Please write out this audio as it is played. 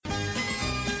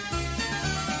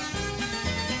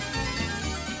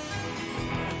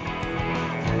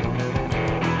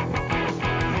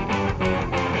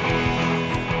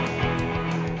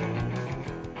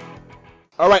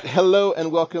right, hello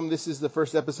and welcome. This is the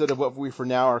first episode of what we for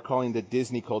now are calling the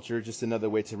Disney Culture, just another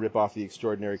way to rip off the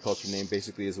Extraordinary Culture name,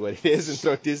 basically is what it is, and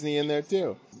throw Disney in there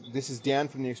too. This is Dan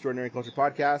from the Extraordinary Culture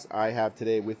podcast. I have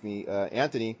today with me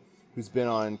Anthony, who's been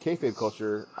on Kayfabe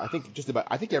Culture, I think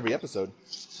every episode.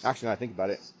 Actually, now I think about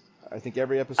it. I think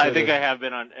every episode. I have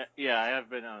been on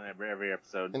every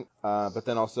episode. And, but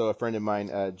then also a friend of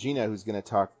mine, Gina, who's going to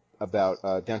talk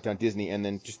about Downtown Disney, and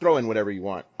then just throw in whatever you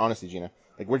want. Honestly, Gina.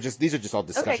 These are just all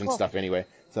discussion stuff anyway.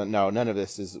 So no, none of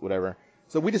this is whatever.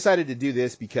 So we decided to do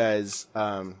this because,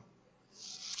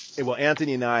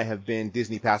 Anthony and I have been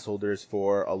Disney pass holders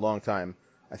for a long time.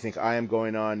 I think I am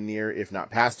going on near, if not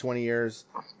past 20 years.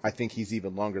 I think he's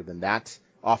even longer than that,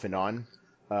 off and on,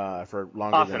 for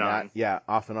longer than that. Yeah,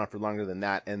 off and on for longer than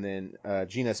that. And then,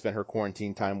 Gina spent her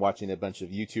quarantine time watching a bunch of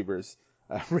YouTubers,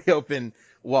 reopen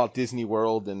Walt Disney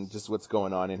World and just what's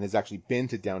going on, and has actually been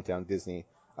to Downtown Disney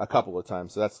a couple of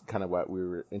times. So that's kind of what we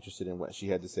were interested in, what she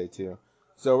had to say too.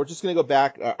 So we're just going to go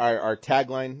back. Our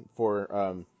tagline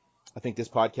for, I think this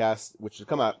podcast, which should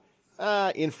come out,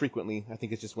 infrequently. I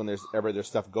think it's just when there's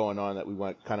stuff going on that we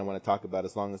want to talk about,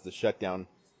 as long as the shutdown,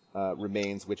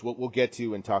 remains, which we'll get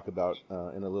to and talk about,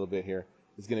 in a little bit here,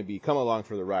 is going to be come along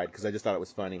for the ride. Cause I just thought it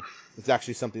was funny. It's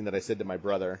actually something that I said to my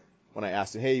brother when I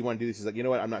asked him, hey, you want to do this? He's like, you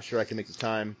know what? I'm not sure I can make the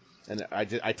time. And I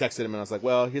texted him and I was like,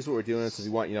 well, here's what we're doing. So if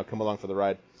you want, come along for the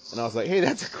ride. And I was like, hey,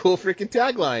 that's a cool freaking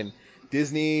tagline.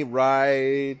 Disney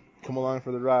ride, come along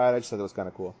for the ride. I just thought that was kind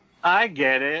of cool. I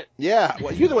get it. Yeah.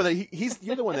 Well, you're the one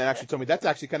you're the one that actually told me that's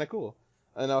actually kind of cool.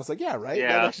 And I was like, yeah, right.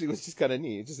 Yeah. That actually was just kind of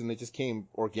neat. It just came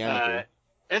organically.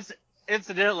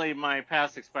 Incidentally, my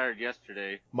pass expired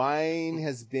yesterday. Mine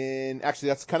has been, actually,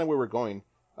 that's kind of where we're going.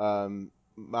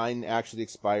 Mine actually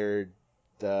expired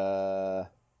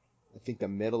I think the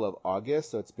middle of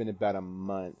August, so it's been about a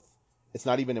month. It's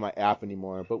not even in my app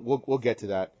anymore, but we'll get to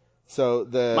that. So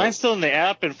mine's still in the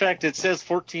app. In fact, it says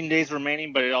 14 days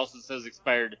remaining, but it also says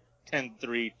expired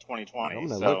 10/3/2020. I'm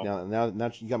gonna look now.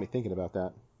 Now you got me thinking about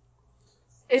that.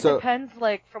 It depends.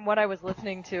 Like from what I was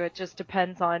listening to, it just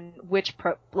depends on which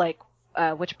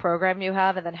program you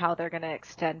have, and then how they're gonna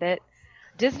extend it.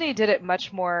 Disney did it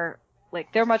much more.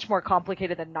 Like they're much more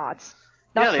complicated than Knott's.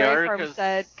 Knott's Berry Farm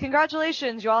said,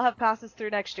 "Congratulations, you all have passes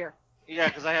through next year." Yeah,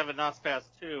 because I have a Knott's Pass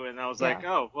too, and I was like,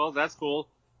 "Oh, well, that's cool."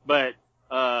 But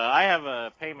I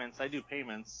have payments. I do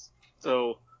payments,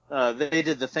 so they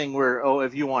did the thing where,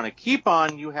 if you want to keep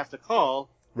on, you have to call,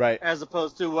 right? As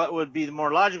opposed to what would be the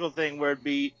more logical thing, where it'd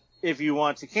be if you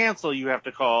want to cancel, you have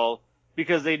to call,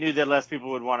 because they knew that less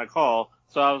people would want to call.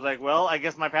 So I was like, well, I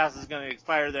guess my pass is going to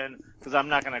expire then, because I'm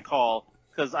not going to call,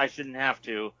 because I shouldn't have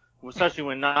to. Especially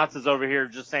when Knott's is over here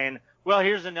just saying, well,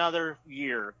 here's another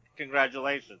year.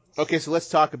 Congratulations. Okay, so let's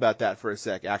talk about that for a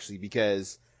sec, actually,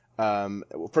 because,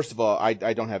 first of all, I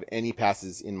don't have any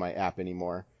passes in my app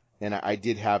anymore. And I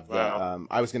did have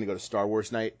I was going to go to Star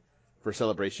Wars night for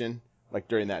Celebration. Like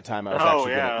during that time,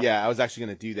 I was actually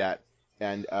going to do that.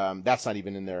 And, that's not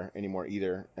even in there anymore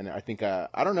either. And I think, I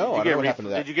don't know. I don't know what happened to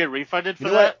that. Did you get refunded for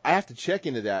that? What? I have to check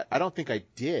into that. I don't think I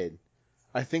did.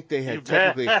 I think they had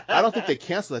technically, I don't think they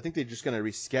canceled. I think they're just going to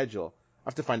reschedule. I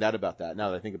have to find out about that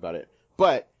now that I think about it.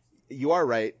 But you are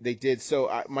right. They did.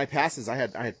 So my passes, I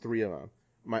had 3 of them.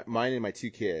 Mine and my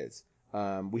 2 kids.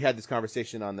 We had this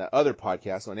conversation on the other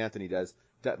podcast when Anthony does,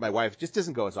 that my wife just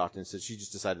doesn't go as often. So she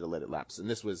just decided to let it lapse. And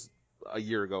this was a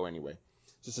year ago anyway.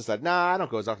 Just decided, I don't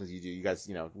go as often as you do. You guys,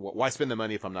 why spend the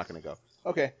money if I'm not going to go?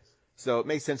 Okay. So it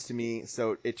makes sense to me.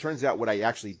 So it turns out what I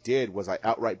actually did was I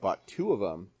outright bought 2 of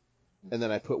them. And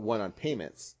then I put 1 on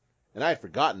payments. And I had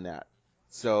forgotten that.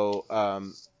 So,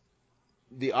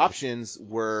 the options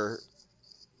were,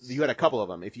 you had a couple of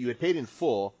them. If you had paid in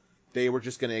full, they were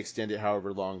just going to extend it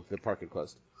however long the park had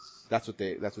closed. That's what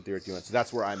they were doing. So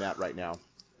that's where I'm at right now.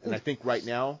 And I think right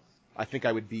now,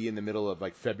 I would be in the middle of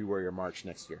like February or March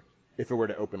next year. If it were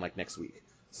to open like next week.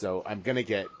 So I'm going to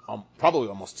get probably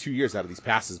almost 2 years out of these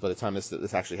passes by the time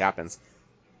this actually happens.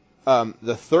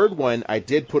 The third one I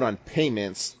did put on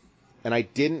payments. And I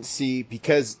didn't see,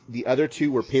 because the other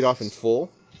 2 were paid off in full,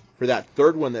 for that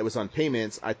third one that was on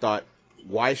payments, I thought,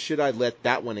 why should I let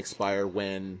that one expire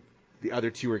when the other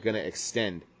 2 are going to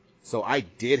extend? So I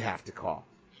did have to call.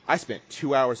 I spent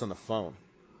 2 hours on the phone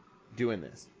doing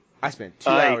this. I spent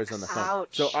 2 hours on the phone.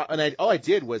 Ouch. So, all I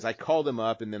did was I called them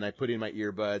up and then I put in my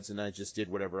earbuds and I just did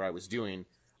whatever I was doing,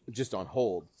 just on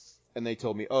hold. And they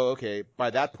told me, okay, by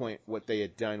that point, what they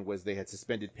had done was they had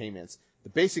suspended payments. The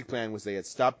basic plan was they had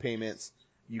stopped payments.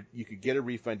 You could get a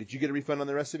refund. Did you get a refund on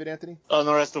the rest of it, Anthony? On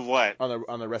the rest of what?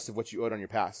 On the rest of what you owed on your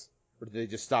pass. Or did they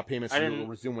just stop payments and you'll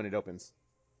resume when it opens?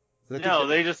 No,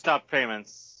 they just stopped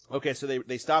payments. Okay, so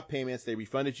they stopped payments. They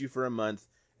refunded you for a month.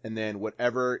 and then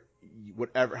however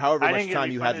much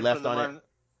time you had left on it.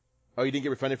 Oh, you didn't get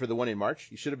refunded for the one in March?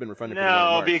 You should have been refunded for the one in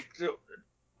No,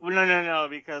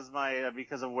 March.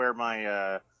 because of where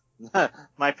my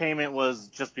my payment was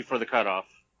just before the cutoff.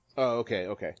 Oh,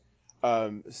 okay.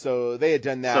 So they had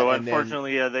done that. So and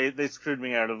unfortunately, they screwed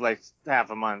me out of like half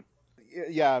a month.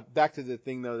 Yeah, back to the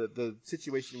thing though, that the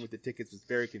situation with the tickets was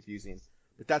very confusing.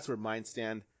 But that's where mine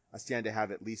stand. I stand to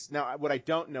have at least. Now, what I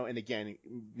don't know, and again,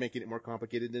 making it more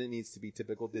complicated than it needs to be,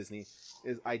 typical Disney,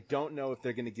 is I don't know if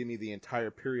they're going to give me the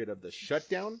entire period of the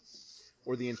shutdown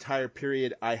or the entire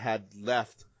period I had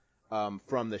left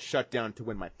from the shutdown to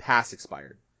when my pass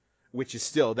expired, which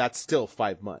is that's still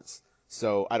 5 months.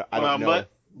 So I don't know. But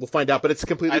we'll find out, but it's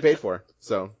completely paid for.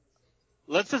 So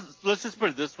let's just put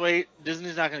it this way: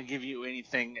 Disney's not going to give you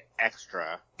anything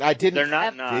extra. I didn't. They're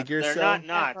not figure They're so. not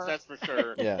nuts, that's for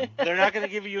sure. Yeah. They're not going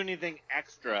to give you anything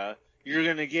extra. You're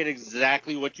going to get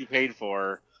exactly what you paid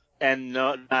for, and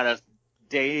not a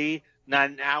day, not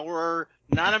an hour,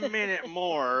 not a minute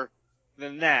more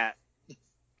than that.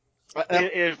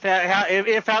 If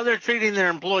how they're treating their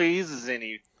employees is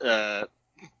any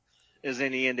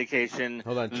indication,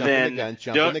 hold on, jump in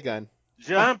the gun.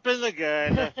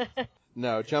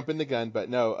 No, jump in the gun, but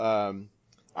no.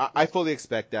 I fully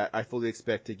expect that. I fully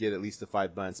expect to get at least the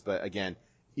 5 months. But again,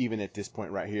 even at this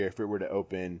point right here, if it were to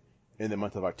open in the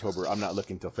month of October, I'm not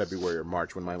looking till February or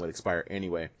March when mine would expire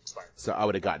anyway. So I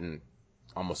would have gotten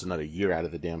almost another year out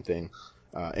of the damn thing.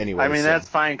 Anyway, I mean, that's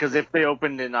fine, because if they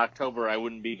opened in October, I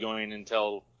wouldn't be going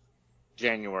until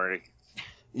January.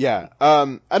 Yeah.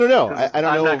 I don't know. I don't know.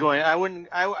 I'm not going.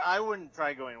 I wouldn't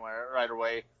try going right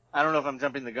away. I don't know if I'm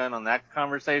jumping the gun on that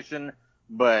conversation,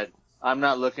 but I'm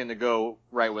not looking to go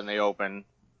right when they open.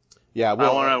 Yeah.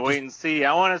 Well, I want to wait and see.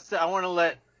 I want to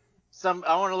let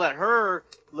her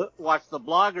watch the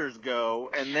bloggers go,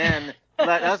 and then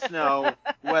let us know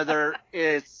whether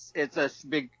it's a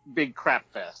big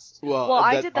crap fest. Well,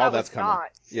 I did that with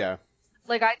Knott's. Yeah.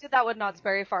 Like, I did that with Knott's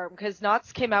Berry Farm, because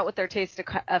Knott's came out with their Taste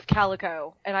of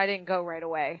Calico, and I didn't go right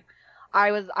away.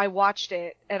 I watched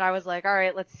it, and I was like, all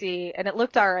right, let's see. And it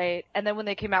looked all right. And then when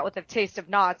they came out with the Taste of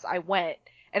Knott's, I went,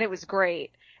 and it was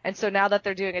great. And so now that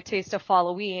they're doing a Taste of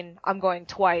Halloween, I'm going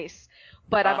twice.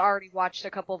 But I've already watched a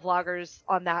couple of vloggers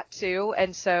on that, too.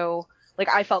 And so, like,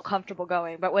 I felt comfortable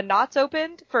going. But when Knott's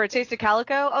opened for a Taste of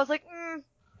Calico, I was like,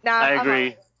 nah. I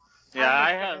agree.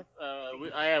 Yeah,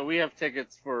 we have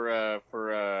tickets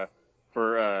for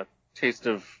Taste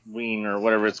of Ween or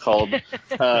whatever it's called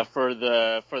for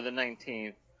the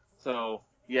 19th. So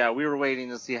yeah, we were waiting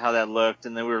to see how that looked,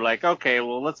 and then we were like, okay,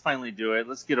 well, let's finally do it.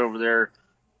 Let's get over there.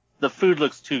 The food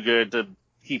looks too good to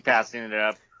keep passing it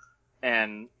up,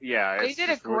 and yeah, they did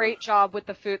a great job with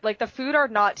the food. Like, the food are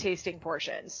not tasting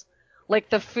portions. Like,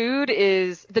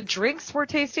 the drinks were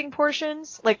tasting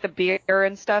portions, like the beer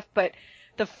and stuff, but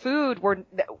the food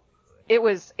it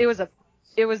was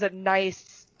a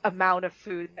nice amount of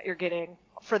food that you're getting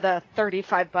for the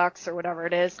 $35 or whatever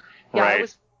it is. Yeah, right. It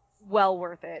was well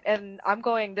worth it. And I'm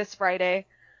going this Friday.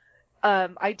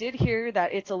 I did hear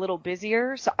that it's a little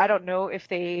busier, so I don't know if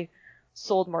they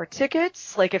sold more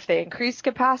tickets, like if they increased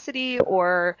capacity,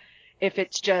 or if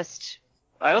it's just.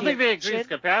 I don't think they increased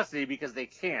capacity because they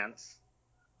can't.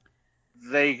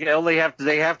 They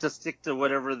have to stick to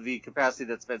whatever the capacity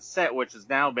that's been set, which has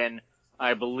now been,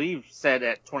 I believe, set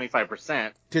at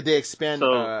 25%. Did they expand?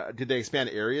 Did they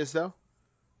expand areas though?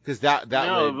 Because that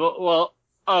well,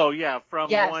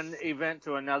 from one event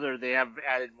to another, they have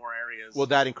added more areas. Well,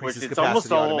 that increases capacity automatically.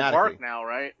 It's almost a whole park now,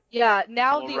 right? Yeah,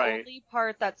 now only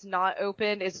part that's not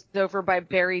open is over by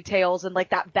Berry Tales and like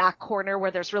that back corner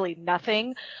where there's really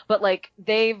nothing. But like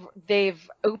they've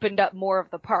opened up more of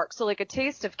the park. So like a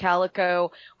Taste of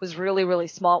Calico was really, really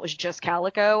small. It was just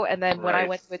Calico. And then when I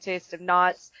went to a Taste of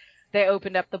Knott's, they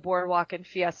opened up the boardwalk in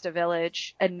Fiesta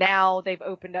Village. And now they've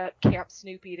opened up Camp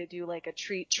Snoopy to do like a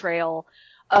treat trail,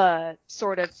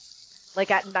 sort of. Like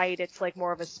at night, it's like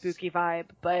more of a spooky vibe,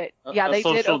 but yeah, they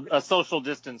did a social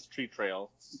distance treat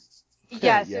trail.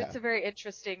 Yes, yeah. It's a very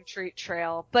interesting treat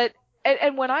trail. But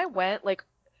and when I went, like,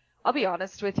 I'll be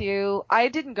honest with you, I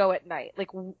didn't go at night. Like,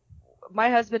 my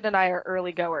husband and I are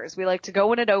early goers. We like to go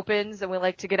when it opens, and we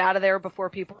like to get out of there before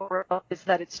people realize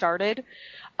that it started.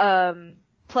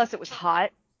 Plus, it was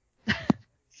hot,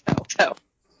 so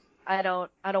I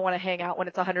don't want to hang out when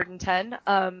it's 110.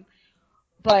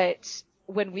 But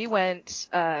when we went,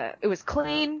 it was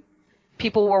clean.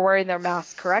 People were wearing their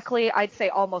masks correctly. I'd say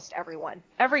almost everyone.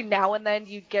 Every now and then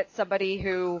you'd get somebody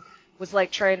who was like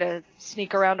trying to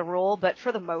sneak around a rule, but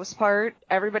for the most part,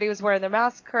 everybody was wearing their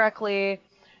masks correctly.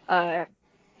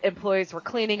 Employees were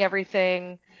cleaning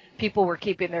everything. People were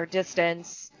keeping their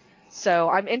distance. So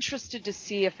I'm interested to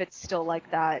see if it's still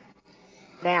like that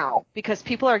now, because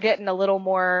people are getting a little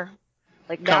more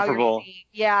like comfortable.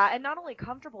 Yeah, and not only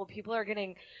comfortable, people are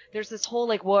getting, there's this whole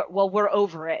like, well, we're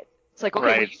over it. It's like, okay,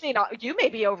 right. well, you may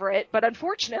be over it, but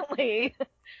unfortunately,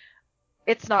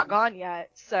 it's not gone yet.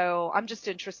 So I'm just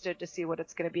interested to see what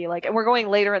it's going to be like. And we're going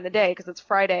later in the day because it's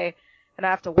Friday, and I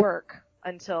have to work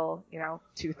until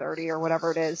 2:30 or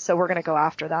whatever it is. So we're going to go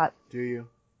after that. Do you?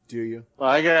 Well,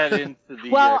 I got into the.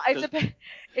 Well,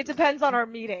 it depends on our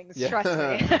meetings. Yeah. Trust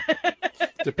me.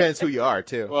 Depends who you are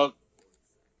too. Well,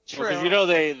 true. Because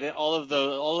they all of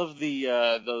the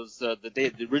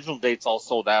original dates all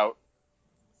sold out,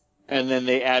 and then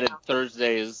they added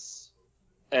Thursdays,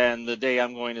 and the day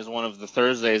I'm going is one of the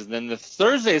Thursdays. And then the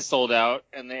Thursdays sold out,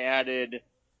 and they added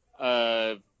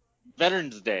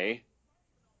Veterans Day.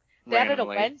 They added a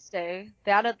Wednesday.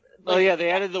 They added. They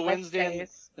added the Wednesday,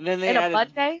 and then they added a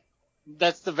Monday.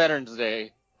 That's the Veterans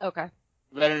Day. Okay.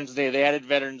 Veterans Day. They added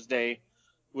Veterans Day,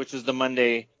 which is the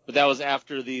Monday, but that was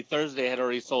after the Thursday had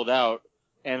already sold out,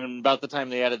 and about the time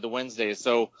they added the Wednesday.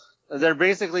 So they're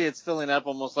basically, it's filling up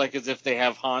almost like as if they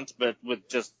have haunt, but with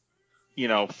just,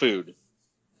 food.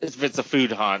 If it's a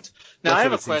food haunt. Now, I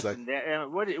have a question. Like.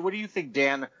 Dan, what do you think,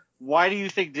 Dan? Why do you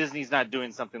think Disney's not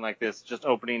doing something like this, just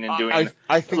opening and doing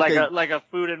I think like a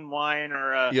food and wine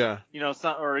or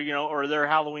or their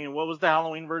Halloween? What was the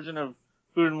Halloween version of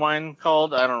food and wine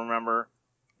called? I don't remember.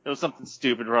 It was something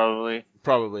stupid, probably.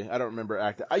 Probably. I don't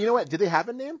remember. You know what? Did they have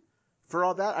a name for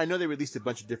all that? I know they released a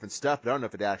bunch of different stuff, but I don't know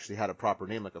if it actually had a proper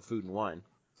name, like a food and wine.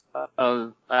 I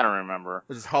don't remember.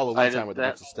 This is Halloween time with a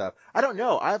bunch of stuff. I don't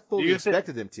know. I fully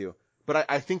expected them to, but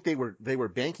I think they were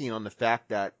banking on the fact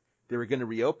that they were going to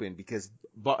reopen because,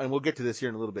 and we'll get to this here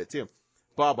in a little bit too.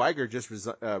 Bob Iger just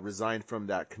resigned from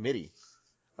that committee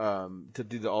to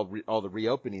do all the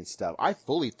reopening stuff. I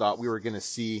fully thought we were going to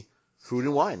see food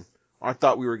and wine. I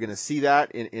thought we were going to see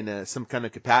that in some kind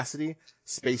of capacity,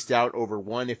 spaced out over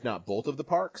one, if not both of the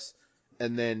parks,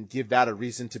 and then give that a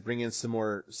reason to bring in some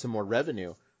more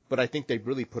revenue. But I think they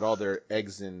really put all their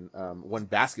eggs in one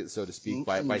basket, so to speak.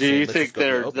 By do you think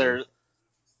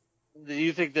Do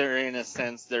you think they're in a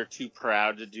sense they're too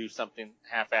proud to do something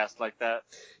half-assed like that?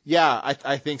 Yeah,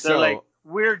 I think they're so. Like,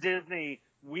 we're Disney.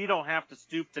 We don't have to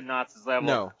stoop to Knott's level.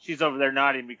 No. She's over there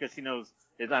nodding because she knows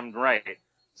I'm right.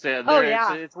 So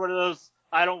it's one of those.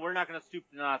 We're not going to stoop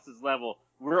to Knott's level.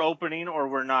 We're opening or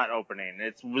we're not opening.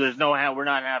 We're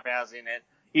not half-assing it.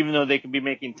 Even though they could be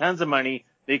making tons of money,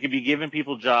 they could be giving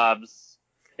people jobs.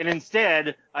 And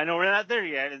instead, I know we're not there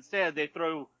yet. Instead, they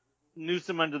throw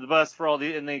Newsom under the bus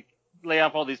and they lay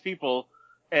off all these people.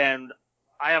 And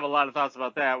I have a lot of thoughts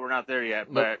about that. We're not there yet,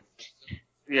 but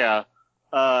yeah.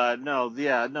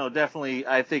 No, definitely.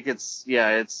 I think it's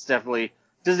definitely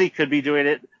Disney could be doing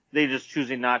it. They just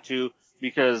choosing not to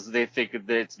because they think that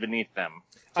it's beneath them.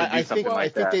 I think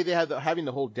they have having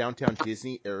the whole downtown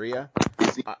Disney area.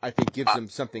 I think gives them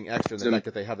something extra. The fact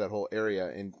that they have that whole area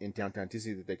in downtown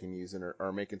Disney that they can use and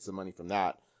are making some money from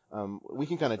that. We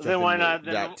can kind of jump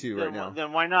into that too right now.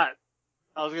 Then why not?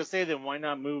 I was gonna say then why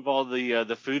not move all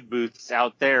the food booths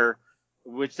out there,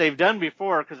 which they've done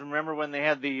before? Because remember when they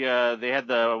had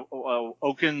the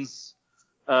Oakens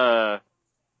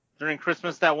during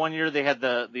Christmas that one year they had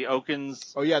the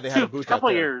Oakens. Oh yeah, they had a booth couple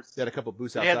out there. Years. They had a couple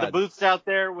booths outside. They had the booths out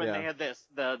there when they had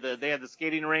they had the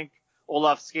skating rink,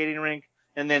 Olaf skating rink,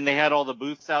 and then they had all the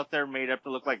booths out there made up to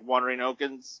look like Wandering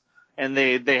Oakens, and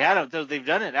they had them. They've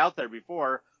done it out there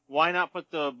before. Why not put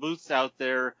the booths out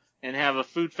there and have a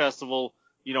food festival?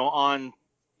 On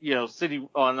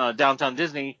downtown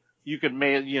Disney, you could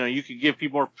give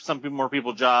some more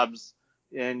people jobs,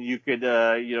 and you could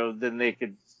then they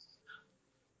could.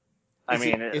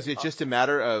 Is it just a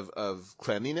matter of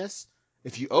cleanliness?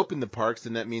 If you open the parks,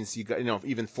 then that means you got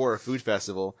even for a food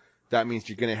festival, that means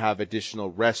you're going to have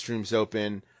additional restrooms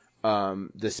open,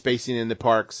 the spacing in the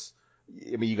parks.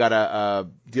 I mean, you got to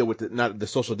deal with not the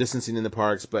social distancing in the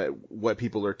parks, but what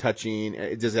people are touching.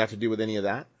 Does it have to do with any of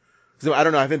that? So I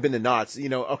don't know. I haven't been to Knott's.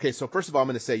 Okay, so first of all, I'm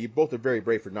going to say you both are very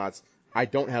brave for Knott's. I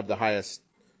don't have the highest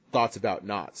thoughts about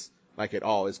Knott's, like at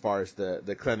all, as far as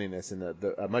the cleanliness and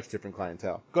the much different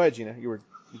clientele. Go ahead, Gina. You were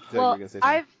going to say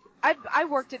something. I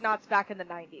worked at Knott's back in the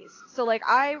 90s. So,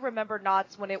 I remember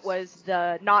Knott's when it was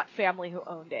the Knott family who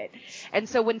owned it. And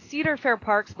so when Cedar Fair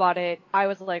Parks bought it, I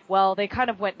was like, well, they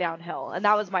kind of went downhill. And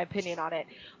that was my opinion on it.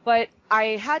 But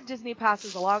I had Disney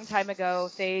passes a long time ago.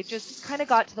 They just kind of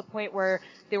got to the point where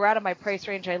they were out of my price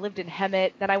range. I lived in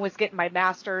Hemet. Then I was getting my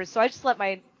master's. So I just let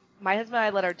my husband and I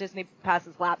let our Disney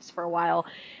passes lapse for a while.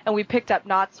 And we picked up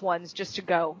Knott's ones just to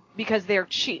go because they're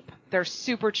cheap. They're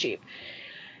super cheap.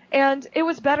 And it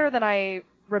was better than I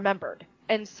remembered.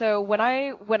 And so when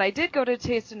I did go to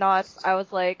Taste of Knots, I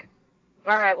was like,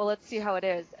 all right, well, let's see how it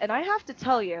is. And I have to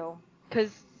tell you,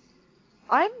 because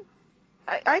I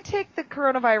take the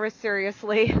coronavirus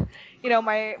seriously. You know,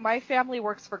 my family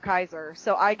works for Kaiser,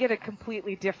 so I get a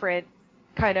completely different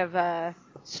kind of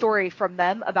story from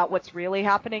them about what's really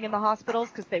happening in the hospitals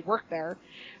because they work there.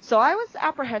 So I was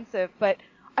apprehensive, but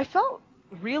I felt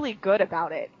really good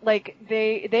about it. Like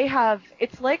they have,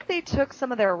 it's like they took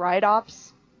some of their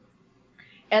write-offs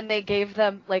and they gave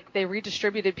them, like, they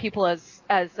redistributed people as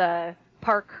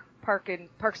park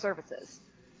services,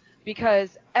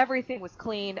 because everything was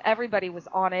clean, everybody was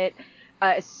on it.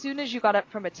 As soon as you got up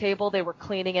from a table, they were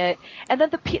cleaning it. And then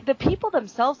the people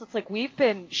themselves, it's like, we've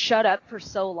been shut up for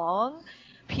so long.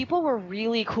 People were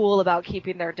really cool about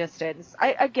keeping their distance.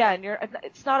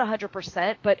 It's not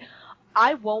 100%, but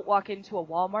I won't walk into a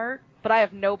Walmart, but I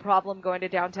have no problem going to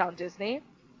downtown Disney.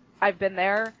 I've been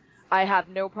there. I have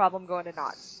no problem going to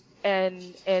Knott's.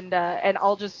 And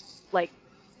I'll just, like,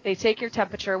 they take your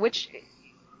temperature, which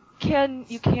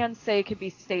you can say could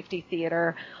be safety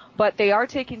theater, but they are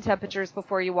taking temperatures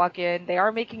before you walk in. They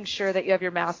are making sure that you have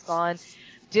your mask on.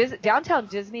 Downtown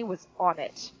Disney was on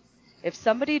it. If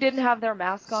somebody didn't have their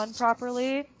mask on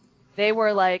properly, they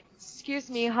were like, excuse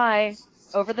me, hi,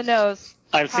 over the nose.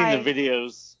 I've hi. seen the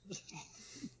videos.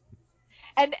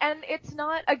 And it's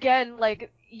not, again,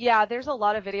 like, yeah, there's a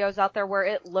lot of videos out there where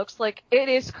it looks like it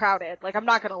is crowded. Like, I'm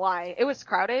not going to lie. It was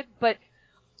crowded, but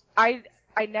I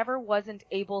never wasn't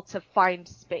able to find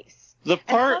space. The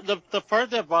part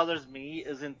that bothers me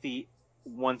isn't the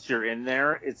once you're in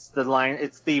there, it's the line,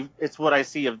 it's what I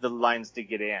see of the lines to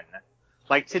get in.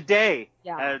 Like today,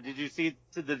 yeah. Did you see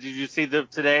the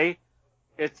today?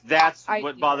 That's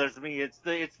what bothers me. It's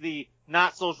the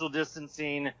not social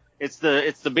distancing. It's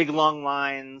the big long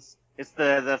lines. It's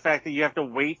the fact that you have to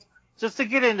wait just to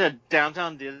get into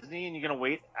downtown Disney, and you're gonna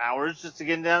wait hours just to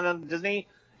get into downtown Disney.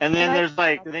 And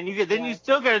then you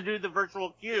still got to do the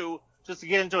virtual queue just to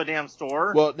get into a damn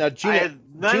store. Well, now Gina's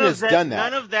done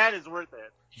that. None of that is worth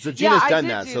it. So Gina's done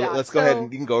that. So let's go ahead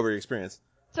and you can go over your experience.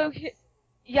 So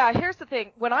here's the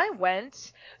thing. When I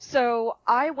went,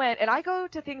 and I go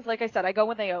to things, like I said, I go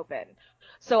when they open.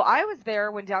 So I was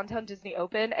there when Downtown Disney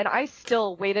opened, and I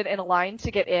still waited in a line to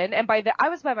get in. And I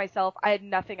was by myself. I had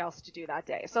nothing else to do that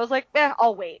day. So I was like,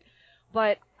 I'll wait.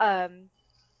 But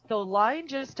the line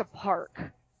just to park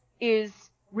is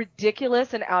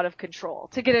ridiculous and out of control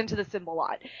to get into the Symbol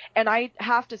lot. And I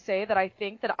have to say that I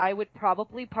think that I would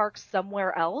probably park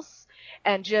somewhere else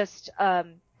and just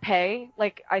pay.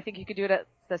 Like, I think you could do it at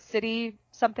the city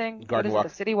something. Garden Walk.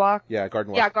 The City Walk? Yeah,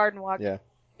 Garden Walk. Yeah, Garden Walk. Yeah.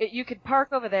 You could park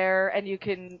over there and you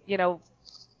can,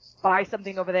 buy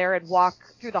something over there and walk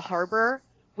through the harbor,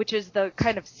 which is the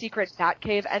kind of secret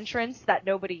Batcave entrance that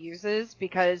nobody uses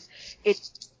because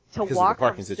it's to walk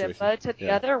from Simba to the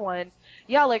other one.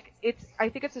 Yeah, I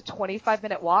think it's a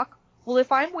 25-minute walk. Well,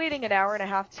 if I'm waiting an hour and a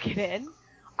half to get in,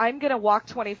 I'm going to walk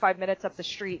 25 minutes up the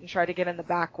street and try to get in the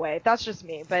back way. That's just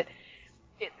me. But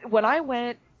when I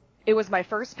went, it was my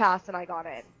first pass and I got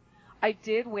in. I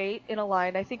did wait in a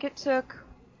line. I think it took,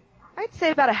 I'd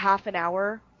say, about a half an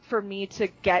hour for me to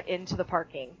get into the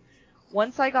parking.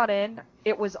 Once I got in,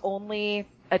 it was only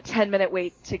a 10-minute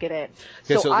wait to get in.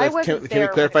 Okay, so can we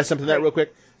clarify something that real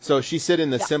quick? So she sit in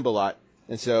the Symbol lot.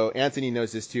 And so Anthony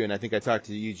knows this too, and I think I talked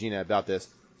to Eugenia about this.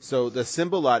 So the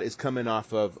Symbol lot is coming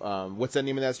off of what's the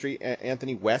name of that street?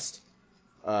 Anthony, West.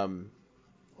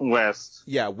 West.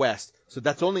 Yeah, West. So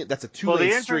that's a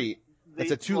 2-lane street.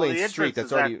 That's a 2-lane street.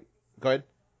 That's already. Go ahead.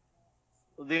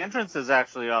 Well, the entrance is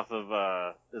actually off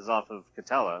of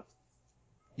Katella.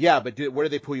 Yeah, but where do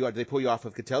they pull you out? Do they pull you off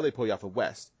of Katella? They pull you off of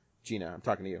West. Gina, I'm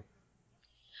talking to you.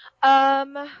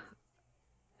 I'm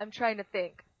trying to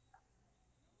think.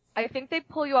 I think they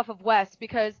pull you off of West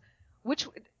because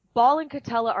Ball and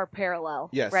Katella are parallel,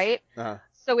 yes. Right? Uh-huh.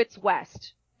 So it's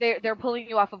West. They're pulling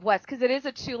you off of West because it is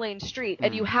a 2-lane street,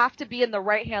 and you have to be in the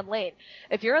right-hand lane.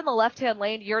 If you're in the left-hand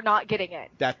lane, you're not getting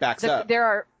it. That backs up.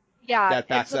 That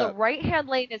backs up. The right-hand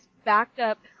lane is backed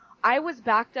up. I was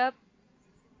backed up.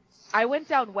 I went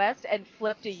down West and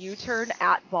flipped a U-turn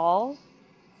at Ball.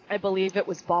 I believe it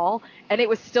was Ball, and it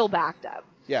was still backed up.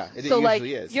 Yeah, it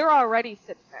usually is. You're already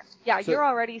sitting there. Yeah, you're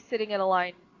already sitting in a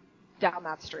line down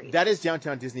that street. That is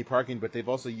downtown Disney parking, but they've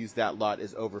also used that lot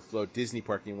as overflow Disney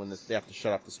parking when they have to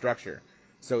shut off the structure.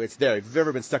 So it's there. If you've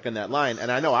ever been stuck in that line,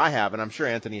 and I know I have, and I'm sure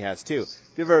Anthony has too.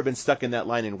 If you've ever been stuck in that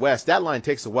line in West, that line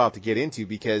takes a while to get into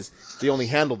because they only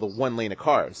handle the one lane of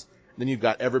cars. Then you've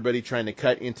got everybody trying to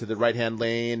cut into the right-hand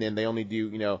lane, and they only do,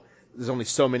 there's only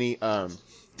so many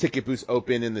ticket booths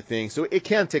open in the thing. So it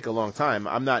can take a long time.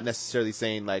 I'm not necessarily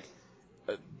saying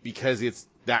because it's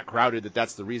that crowded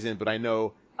that's the reason. But I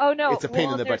know Oh no, it's a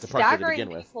pain in the butt to park there to begin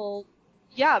with.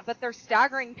 Yeah, but they're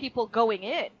staggering people going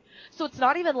in. So it's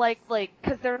not even like,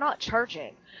 cause they're not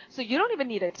charging. So you don't even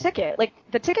need a ticket. Like,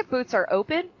 the ticket booths are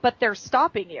open, but they're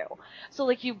stopping you. So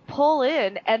like, you pull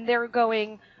in and they're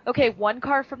going, okay, one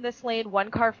car from this lane,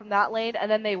 one car from that lane, and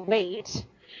then they wait.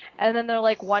 And then they're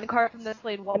like, one car from this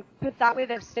lane, but that way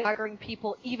they're staggering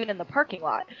people even in the parking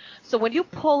lot. So when you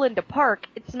pull into park,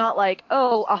 it's not like,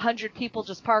 100 people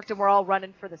just parked and we're all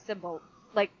running for the symbol,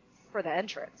 like, for the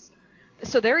entrance.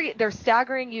 So they're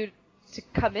staggering you to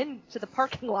come into the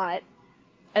parking lot,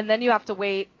 and then you have to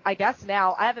wait. I guess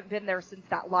now, I haven't been there since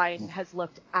that line has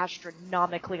looked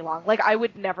astronomically long. Like, I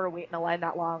would never wait in a line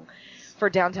that long for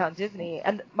Downtown Disney.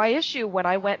 And my issue when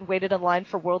I went and waited in line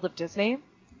for World of Disney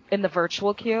in the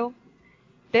virtual queue,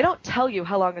 they don't tell you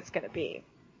how long it's going to be.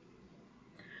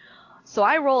 So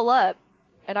I roll up,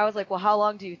 and I was like, well, how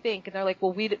long do you think? And they're like,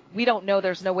 well, we don't know.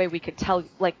 There's no way we could tell,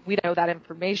 like, we don't know that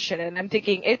information. And I'm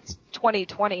thinking, it's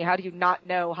 2020. How do you not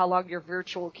know how long your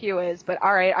virtual queue is? But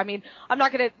all right. I mean, I'm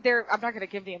not going to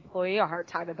give the employee a hard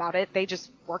time about it. They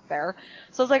just work there.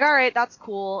 So I was like, all right, that's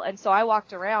cool. And so I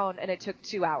walked around, and it took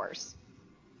 2 hours.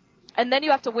 And then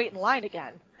you have to wait in line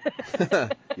again.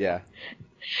 Yeah.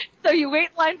 So you wait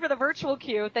in line for the virtual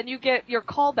queue, then you get your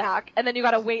call back, and then you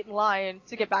got to wait in line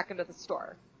to get back into the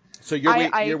store. So your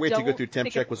wait to go through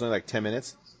temp check was only like 10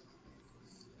 minutes?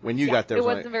 When you got there, it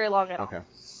wasn't very long at all. Okay.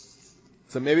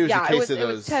 So maybe it was a case of those.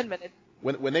 It was 10 minutes.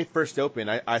 When they first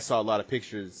opened, I saw a lot of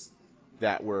pictures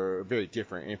that were very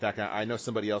different. In fact, I know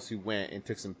somebody else who went and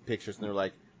took some pictures, and they're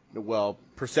like, well,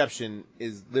 perception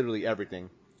is literally everything.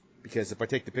 Because if I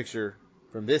take the picture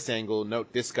from this angle,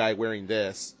 note this guy wearing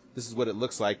this is what it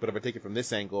looks like. But if I take it from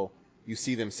this angle, you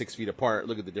see them 6 feet apart.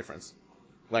 Look at the difference.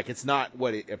 Like, it's not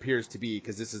what it appears to be,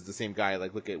 because this is the same guy.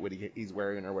 Like, look at what he's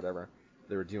wearing or whatever.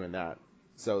 They were doing that.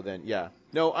 So then, yeah.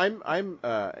 No, and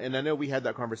I know we had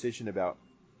that conversation about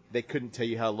they couldn't tell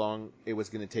you how long it was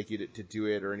going to take you to do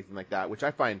it or anything like that, which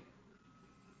I find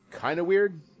kind of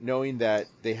weird, knowing that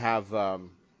they have, and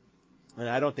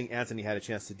I don't think Anthony had a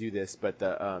chance to do this, but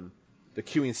the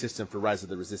queuing system for Rise of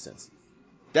the Resistance.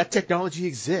 That technology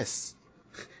exists.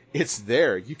 It's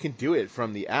there. You can do it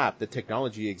from the app. The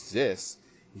technology exists.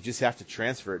 You just have to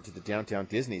transfer it to the Downtown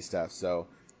Disney stuff. So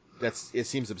it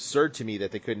seems absurd to me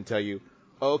that they couldn't tell you,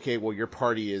 oh, okay, well, your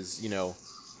party is,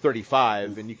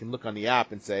 35, and you can look on the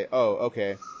app and say, oh,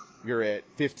 okay, you're at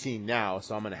 15 now,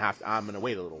 so I'm going to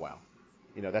wait a little while.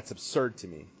 That's absurd to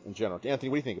me in general. Anthony,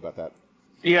 what do you think about that?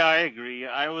 Yeah, I agree.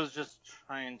 I was just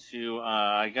trying to,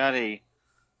 I got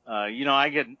I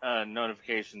get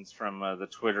notifications from the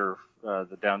Twitter,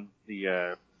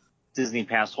 the Disney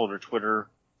Pass holder Twitter,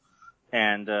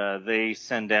 and they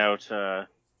send out.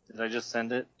 Did I just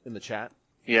send it in the chat?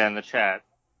 Yeah, in the chat.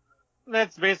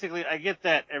 That's basically, I get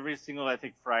that every single, I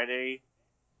think, Friday,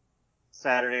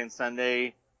 Saturday, and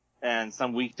Sunday, and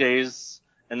some weekdays,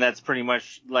 and that's pretty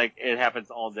much like it happens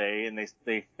all day, and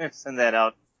they send that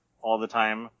out all the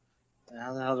time.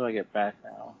 How the hell do I get back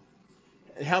now?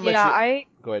 How much?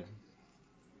 Go ahead.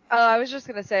 I was just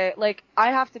gonna say,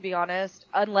 I have to be honest,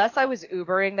 unless I was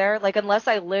Ubering there, unless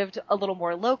I lived a little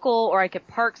more local, or I could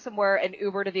park somewhere and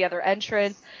Uber to the other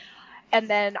entrance, and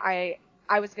then I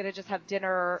was gonna just have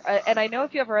dinner, and I know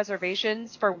if you have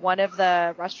reservations for one of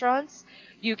the restaurants,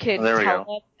 you can tell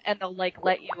them, and they'll,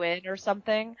 let you in or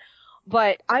something,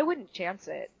 but I wouldn't chance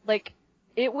it.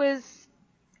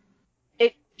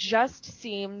 It just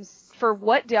seems, for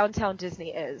what Downtown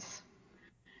Disney is,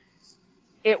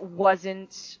 it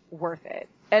wasn't worth it.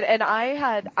 And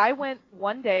I went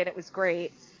one day and it was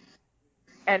great.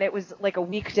 And it was like a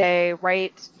weekday,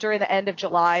 right during the end of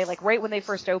July, right when they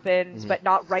first opened, mm-hmm. but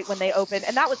not right when they opened.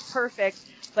 And that was perfect.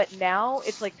 But now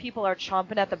it's like people are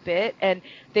chomping at the bit and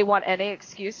they want any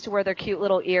excuse to wear their cute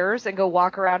little ears and go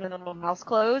walk around in their little mouse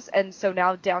clothes. And so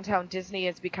now Downtown Disney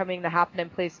is becoming the happening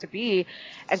place to be.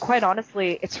 And quite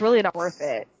honestly, it's really not worth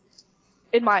it,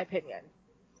 in my opinion.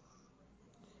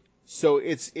 So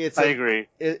it's. I agree.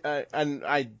 And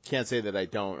I can't say that I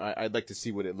don't. I'd like to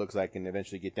see what it looks like and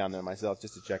eventually get down there myself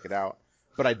just to check it out.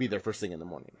 But I'd be there first thing in the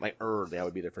morning. I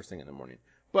would be there first thing in the morning.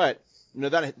 But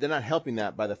they're not helping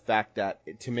that by the fact that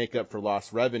to make up for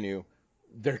lost revenue,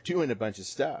 they're doing a bunch of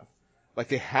stuff.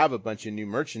 They have a bunch of new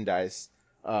merchandise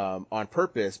on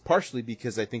purpose, partially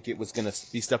because I think it was going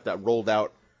to be stuff that rolled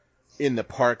out in the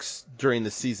parks during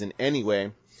the season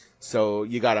anyway. So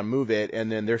you got to move it,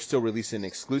 and then they're still releasing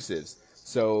exclusives.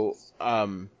 So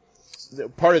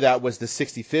part of that was the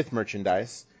 65th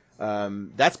merchandise.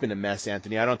 That's been a mess,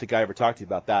 Anthony. I don't think I ever talked to you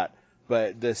about that.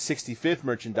 But the 65th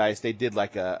merchandise, they did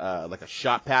like a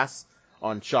shop pass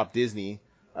on Shop Disney,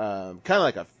 kind of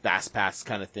like a fast pass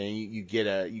kind of thing. You get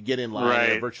in line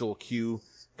in a virtual queue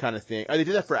kind of thing. They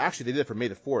did that for May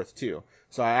the 4th too.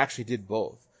 So I actually did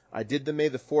both. I did the May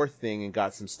the 4th thing and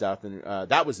got some stuff, and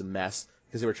that was a mess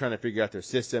because they were trying to figure out their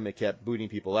system. It kept booting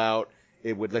people out.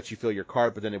 It would let you fill your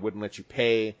card, but then it wouldn't let you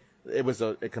pay. It was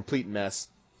a complete mess.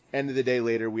 End of the day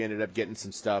later, we ended up getting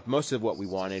some stuff, most of what we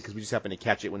wanted, because we just happened to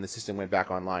catch it when the system went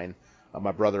back online,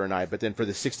 my brother and I. But then for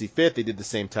the 65th, they did the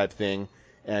same type thing,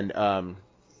 and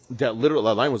that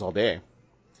line was all day.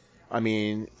 I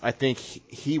mean, I think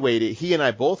he and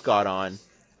I both got on,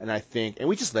 and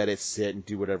we just let it sit and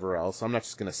do whatever else. I'm not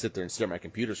just going to sit there and stare at my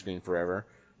computer screen forever.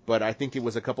 But I think it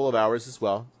was a couple of hours as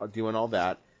well, doing all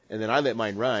that. And then I let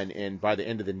mine run, and by the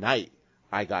end of the night,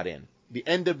 I got in. The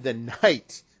end of the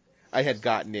night, I had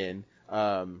gotten in.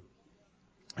 I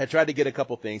tried to get a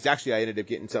couple things. Actually, I ended up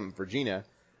getting something for Gina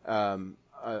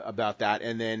about that,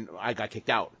 and then I got kicked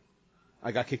out.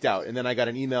 And then I got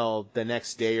an email the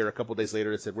next day or a couple days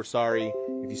later that said, "We're sorry.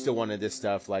 If you still wanted this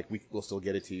stuff, we'll still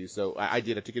get it to you." So I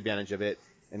did. I took advantage of it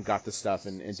and got the stuff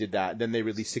and did that. Then they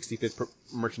released 65th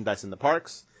merchandise in the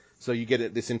parks. So you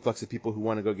get this influx of people who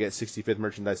want to go get 65th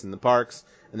merchandise in the parks.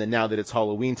 And then now that it's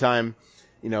Halloween time,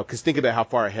 because think about how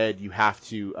far ahead you have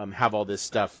to have all this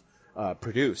stuff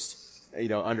produced,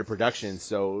 under production.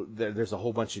 So there's a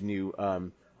whole bunch of new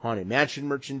Haunted Mansion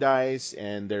merchandise,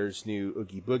 and there's new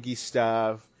Oogie Boogie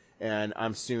stuff, and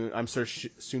I'm sure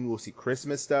soon we'll see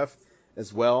Christmas stuff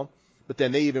as well. But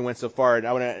then they even went so far, and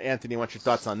Anthony, I want your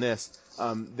thoughts on this.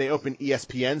 They opened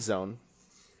ESPN Zone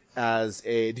as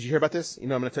did you hear about this? You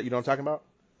know what I'm talking about?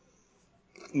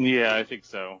 Yeah, I think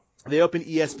so. They opened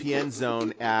ESPN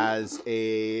Zone as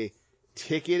a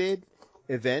ticketed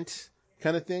event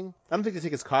kind of thing. I don't think the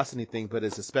tickets cost anything, but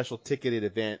it's a special ticketed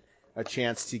event, a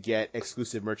chance to get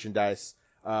exclusive merchandise.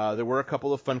 There were a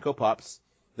couple of Funko Pops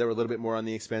that were a little bit more on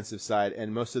the expensive side,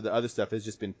 and most of the other stuff has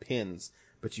just been pins.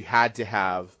 But you had to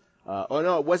have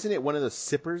wasn't it one of the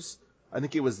sippers? I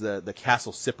think it was the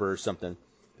Castle Sipper or something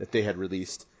that they had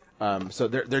released. So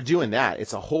they're doing that.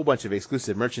 It's a whole bunch of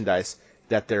exclusive merchandise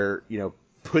that they're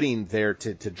putting there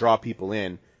to draw people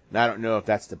in. And I don't know if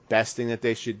that's the best thing that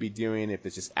they should be doing, if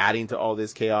it's just adding to all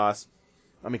this chaos.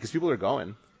 I mean, because people are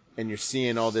going, and you're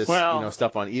seeing all this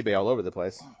stuff on eBay all over the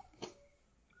place.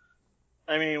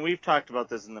 I mean, we've talked about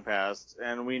this in the past,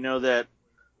 and we know that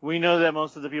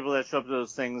most of the people that show up to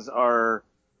those things are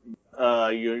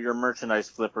your merchandise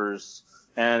flippers.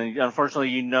 And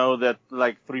unfortunately, that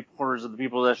like 3/4 of the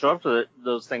people that show up to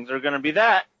those things are going to be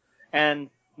that. And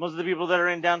most of the people that are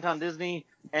in downtown Disney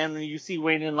and you see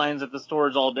waiting in lines at the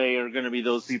stores all day are going to be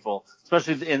those people,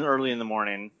 especially early in the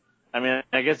morning. I mean,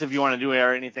 I guess if you want to do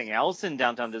anything else in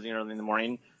downtown Disney early in the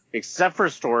morning, except for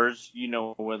stores,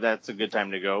 that's a good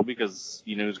time to go because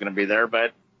you know who's going to be there.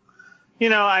 But,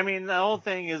 I mean, the whole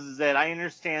thing is that I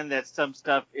understand that some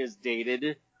stuff is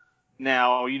dated.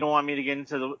 Now, you don't want me to get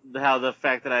into the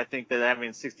fact that I think that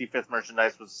having 65th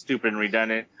merchandise was stupid and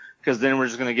redundant, because then we're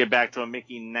just going to get back to a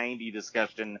Mickey 90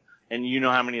 discussion, and you know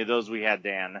how many of those we had,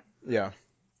 Dan. Yeah.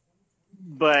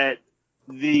 But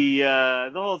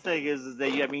the whole thing is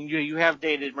that you have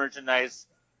dated merchandise.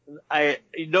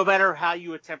 No matter how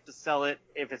you attempt to sell it,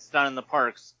 if it's done in the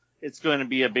parks, it's going to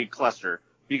be a big cluster,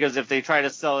 because if they try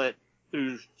to sell it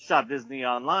through Shop Disney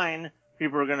online,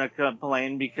 people are going to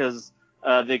complain because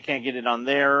they can't get it on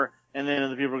there, and then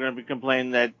the people are going to be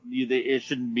complaining that it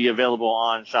shouldn't be available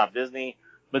on Shop Disney.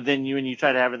 But then when you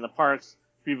try to have it in the parks,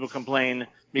 people complain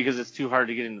because it's too hard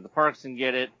to get into the parks and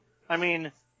get it. I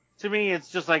mean, to me,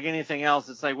 it's just like anything else.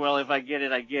 It's like, well, if I get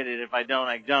it, I get it. If I don't,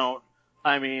 I don't.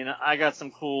 I mean, I got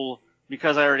some cool,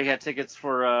 because I already had tickets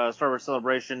for Star Wars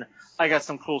Celebration, I got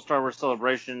some cool Star Wars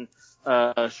Celebration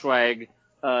swag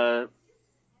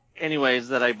anyways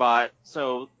that I bought.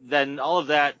 So then all of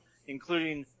that,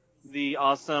 including the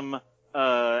awesome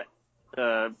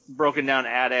broken down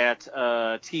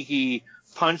AT-AT Tiki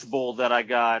Punch Bowl that I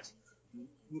got,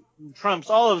 trumps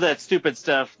all of that stupid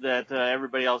stuff that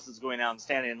everybody else is going out and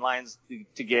standing in lines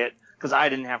to get, because I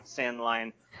didn't have to stand in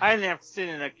line. I didn't have to sit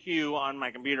in a queue on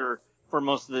my computer for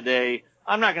most of the day.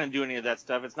 I'm not going to do any of that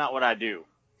stuff. It's not what I do.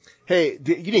 Hey, you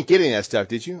didn't get any of that stuff,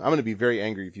 did you? I'm going to be very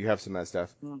angry if you have some of that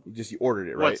stuff. You ordered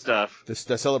it, right? What stuff?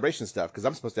 The celebration stuff, because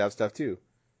I'm supposed to have stuff too.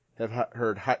 Have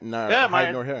heard hide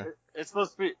nor hair. It's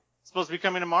supposed to be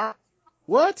coming tomorrow.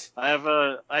 What? I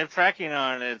have tracking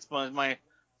on it. It's my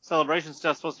celebration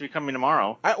stuff's supposed to be coming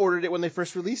tomorrow. I ordered it when they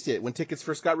first released it, when tickets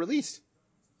first got released.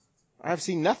 I have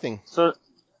seen nothing. So,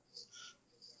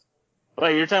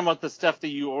 wait, you're talking about the stuff that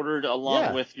you ordered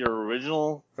along with your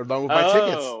original? Along with my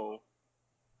tickets.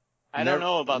 I don't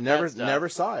know about that stuff. Never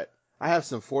saw it. I have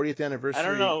some 40th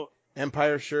anniversary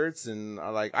Empire shirts, and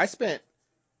I think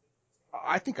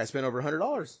I spent over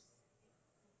 $100.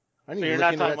 I need So to you're look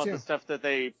not into talking that about too. the stuff that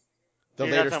they. The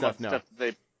you're later not talking stuff, about the no. stuff that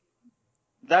they.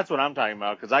 That's what I'm talking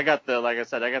about, because I got like I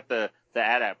said, I got the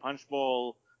AT-AT Punch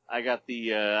Bowl. I got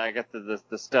the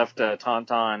stuffed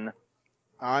Tauntaun.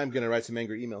 I'm gonna write some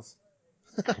angry emails.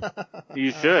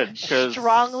 You should, because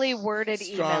Strongly worded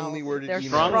emails. Strongly worded They're emails.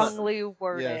 strongly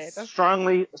worded. Yes.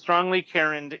 strongly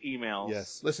Karen'd emails.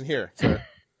 Yes. Listen here, sir.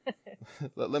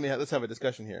 Let's have a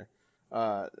discussion here.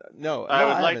 No, I would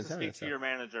haven't like to had speak that to your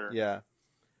manager. Yeah.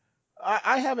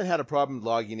 I haven't had a problem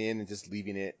logging in and just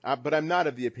leaving it, but I'm not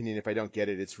of the opinion if I don't get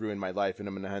it, it's ruined my life and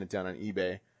I'm going to hunt it down on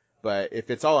eBay. But if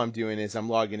it's all I'm doing is I'm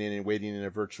logging in and waiting in a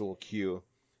virtual queue,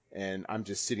 and I'm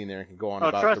just sitting there and can go on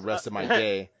about the rest of my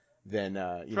day, then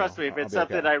trust me, if it's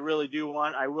something that I really do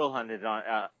want, I will hunt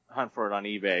for it on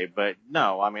eBay. But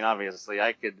no, I mean, obviously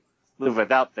I could live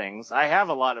without things. I have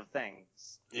a lot of things.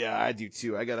 Yeah, I do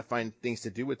too. I got to find things to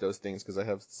do with those things because I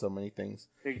have so many things.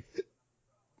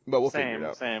 But we'll figure it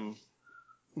out. Same.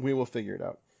 We will figure it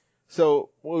out. So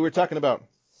we were talking about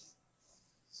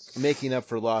making up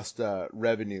for lost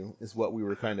revenue is what we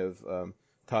were kind of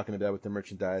talking about with the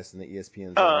merchandise and the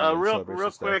ESPNs.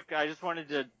 Real quick, I just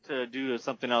wanted to do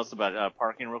something else about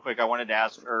parking real quick. I wanted to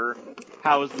ask her,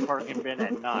 how has the parking been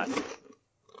at Knott's?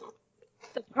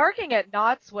 The parking at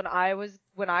Knott's when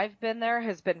I've been there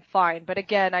has been fine, but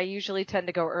again, I usually tend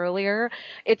to go earlier.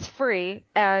 It's free,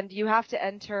 and you have to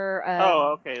enter.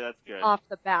 Okay, that's good. Off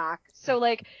the back. So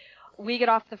like, we get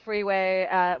off the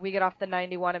freeway. We get off the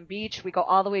 91 and Beach. We go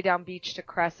all the way down Beach to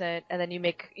Crescent, and then you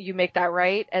make that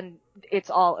right, and it's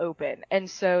all open. And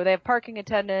so they have parking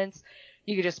attendants.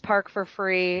 You can just park for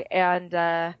free, and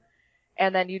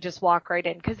then you just walk right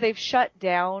in because they've shut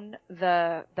down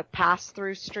the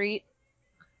pass-through street.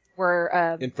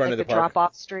 Where in front of the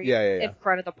drop-off street, in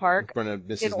front of the park, in front of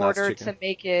Mrs. in order to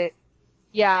make it,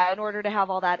 in order to have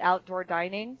all that outdoor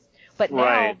dining. But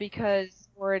now because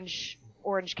Orange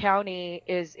County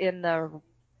is in the,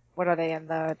 what are they in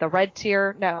the red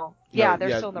tier? No,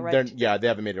 they're still in the red tier. Yeah, they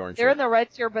haven't made it orange. They're in the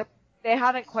red tier, but they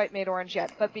haven't quite made orange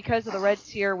yet. But because of the red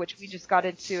tier, which we just got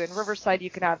into in Riverside, you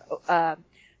can have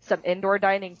some indoor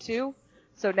dining too.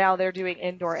 So now they're doing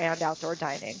indoor and outdoor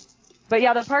dining. But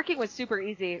yeah, the parking was super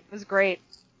easy. It was great.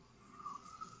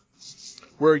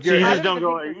 Go ahead,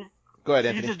 Anthony.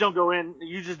 You just don't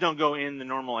go in the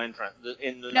normal entrance,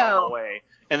 normal way,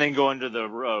 and then go into the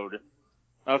road.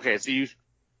 Okay, so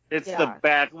the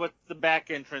back. What's the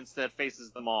back entrance that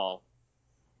faces the mall?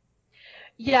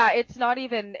 Yeah, it's not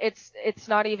even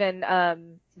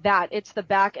that. It's the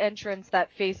back entrance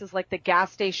that faces like the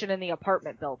gas station and the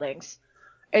apartment buildings.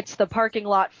 It's the parking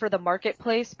lot for the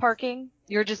marketplace parking.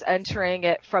 You're just entering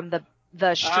it from the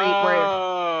street where.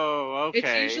 Oh, okay.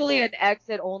 It's usually an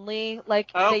exit only.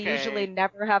 They usually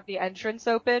never have the entrance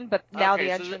open, but now the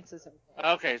entrance is open.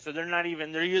 Okay, so they're not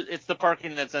even. It's the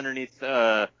parking that's underneath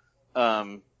Ghost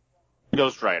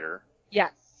Rider.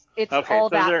 Yes, it's all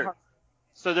that parking.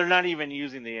 So they're not even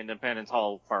using the Independence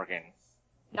Hall parking.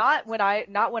 Not when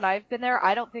I've been there.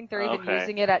 I don't think they're even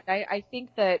using it at night. I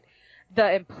think that the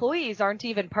employees aren't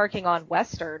even parking on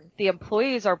Western. The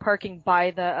employees are parking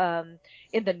by the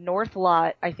in the north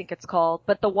lot, I think it's called,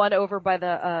 but the one over by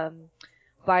the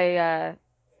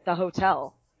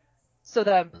hotel. So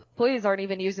the employees aren't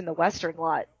even using the Western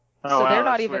lot. So they're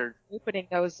not even opening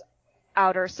those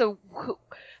outer. So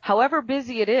however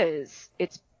busy it is,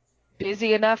 it's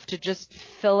busy enough to just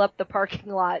fill up the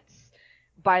parking lots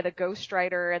by the Ghost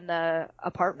Rider and the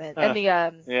apartment and the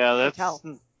hotel.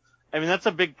 I mean, that's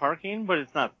a big parking, but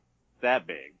it's not that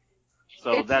big.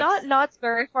 So it's not Knott's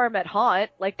Berry Farm at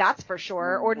Haunt, that's for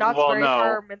sure, or Knott's Berry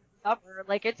Farm in the summer.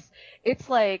 It's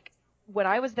like, when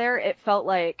I was there, it felt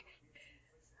like,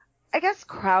 I guess,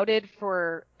 crowded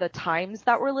for the times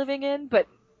that we're living in, but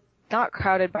not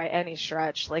crowded by any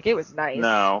stretch. It was nice.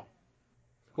 No.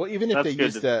 Well, even if they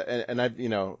used and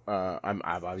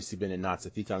I've obviously been in Knott's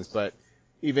a few times, but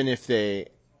even if they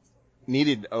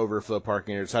needed overflow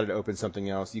parking or decided to open something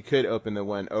else, you could open the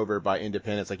one over by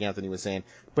Independence, like Anthony was saying,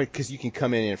 but because you can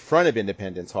come in front of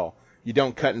Independence Hall. You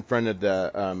don't cut in front of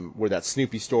the where that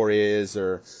Snoopy store is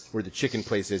or where the chicken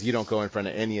place is. You don't go in front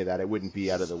of any of that. It wouldn't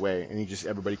be out of the way, and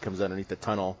everybody comes underneath the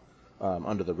tunnel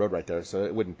under the road right there, so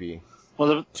it wouldn't be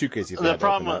too crazy. The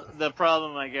problem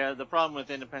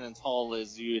with Independence Hall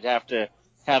is you'd have to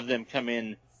have them come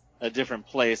in a different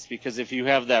place, because if you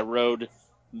have that road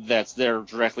that's there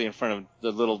directly in front of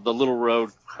the little road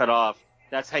cut off,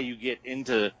 that's how you get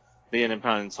into the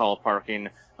Independence Hall parking.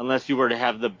 Unless you were to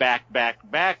have the back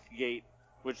gate,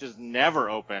 which is never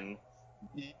open,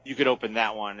 you could open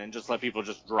that one and just let people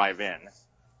just drive in.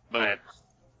 But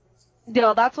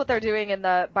No, that's what they're doing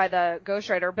by the Ghost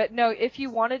Rider. But no, if you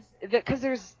wanted, because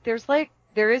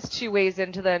there is two ways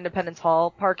into the Independence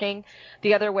Hall parking.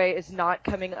 The other way is not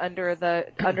coming under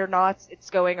Knott's. It's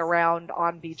going around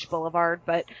on Beach Boulevard,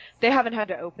 but they haven't had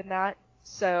to open that.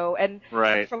 So, and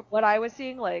Right. from what I was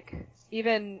seeing, like,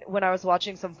 even when I was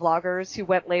watching some vloggers who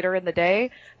went later in the day,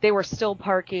 they were still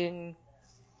parking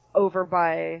over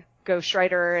by Ghost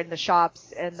Rider and the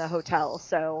shops and the hotel.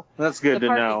 So that's good the to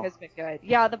parking know. has been good.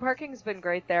 Yeah, the parking's been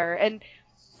great there, and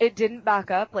it didn't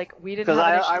back up. Like, we didn't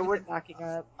have an issue with it backing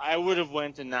up. I would have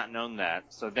went and not known that,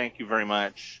 so thank you very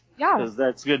much. Yeah. Because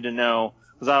that's good to know.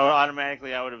 Because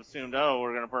I would have assumed, oh,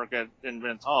 we're going to park at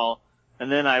Independence Hall,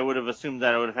 and then I would have assumed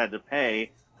that I would have had to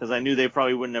pay, because I knew they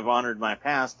probably wouldn't have honored my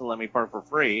pass to let me park for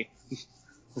free.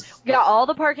 Yeah, all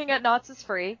the parking at Knott's is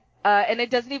free. And it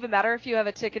doesn't even matter if you have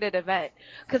a ticketed event.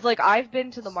 Because, like, I've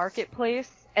been to the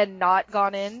marketplace and not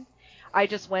gone in. I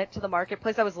just went to the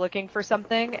marketplace. I was looking for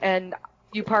something, and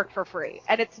you park for free.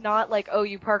 And it's not like, oh,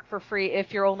 you park for free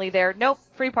if you're only there. Nope,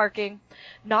 free parking.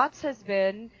 Knott's is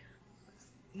the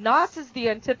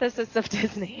antithesis of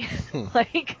Disney.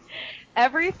 Like,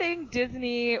 everything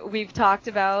Disney we've talked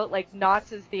about, like,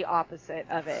 Knott's is the opposite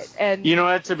of it. And you know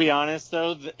what? To be honest,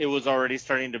 though, it was already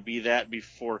starting to be that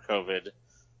before COVID.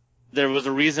 There was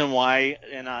a reason why,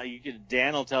 and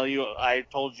Dan will tell you, I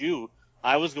told you,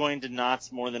 I was going to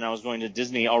Knott's more than I was going to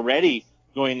Disney already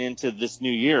going into this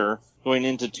new year, going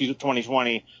into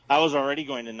 2020. I was already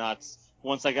going to Knott's.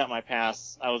 Once I got my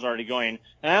pass, I was already going.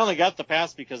 And I only got the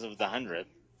pass because of the 100th.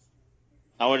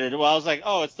 I was like,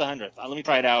 oh, it's the 100th. Let me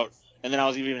try it out. And then I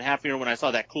was even happier when I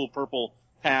saw that cool purple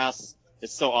pass.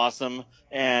 It's so awesome.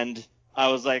 And I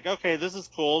was like, okay, this is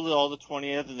cool, all the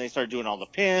 20th. And they started doing all the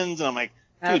pins. And I'm like,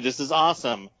 dude, this is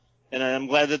awesome. And I'm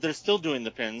glad that they're still doing the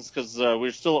pins, because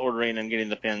we're still ordering and getting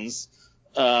the pins.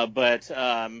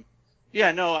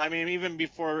 Yeah, no, I mean, even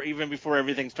before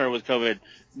everything started with COVID,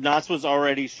 Knott's was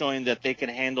already showing that they can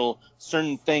handle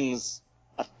certain things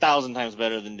 1,000 times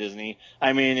better than Disney.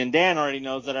 I mean, and Dan already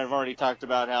knows that I've already talked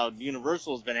about how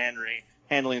Universal has been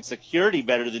handling security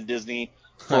better than Disney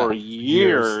for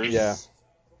years. Yeah.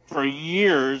 For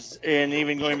years, and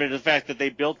even going back to the fact that they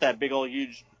built that big old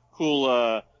huge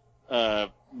cool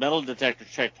metal detector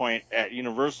checkpoint at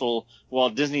Universal, while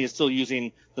Disney is still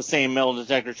using the same metal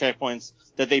detector checkpoints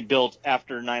that they built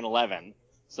after 9/11.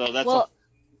 So that's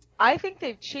I think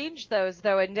they've changed those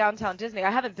though in downtown Disney.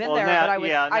 I haven't been there, but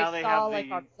I saw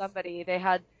like on somebody they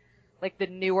had like the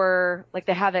newer, like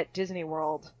they have at Disney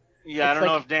World. Yeah, I don't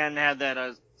know if Dan had that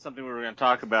as something we were going to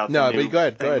talk about. No, but go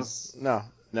ahead.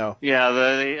 No.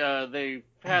 Yeah, they've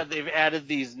added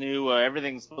these new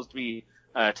everything's supposed to be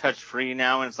touch free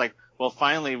now, and it's like, well,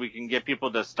 finally we can get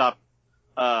people to stop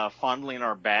fondling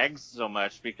our bags so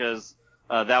much, because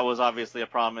that was obviously a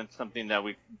problem, and something that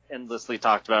we endlessly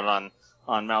talked about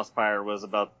on Mousepire was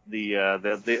about the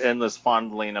endless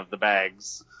fondling of the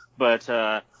bags. But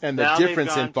and the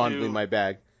difference in fondling my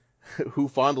bag, who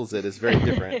fondles it is very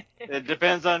different. It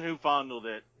depends on who fondled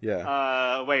it.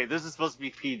 Yeah. Wait, this is supposed to be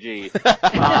PG.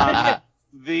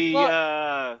 They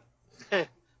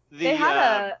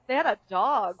had a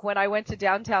dog when I went to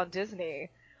downtown Disney.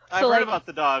 I've heard about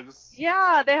the dogs.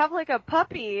 Yeah, they have like a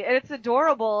puppy, and it's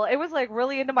adorable. It was like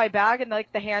really into my bag, and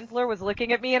like the handler was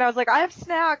looking at me, and I was like, I have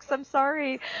snacks, I'm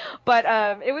sorry. But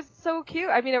it was so cute.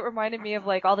 I mean, it reminded me of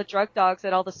like all the drug dogs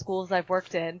at all the schools I've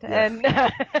worked in. Yeah. And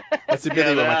that's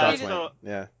immediately what my thoughts went.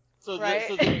 Yeah.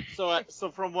 So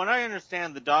from what I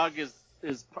understand, the dog is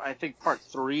I think part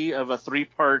 3 of a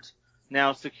 3-part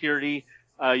now security.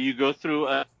 You go through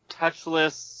a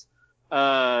touchless,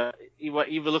 what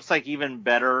even looks like even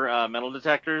better metal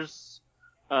detectors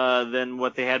than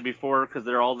what they had before, because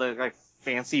they're all the like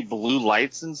fancy blue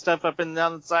lights and stuff up and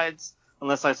down the sides.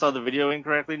 Unless I saw the video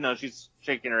incorrectly. No, she's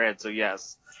shaking her head, so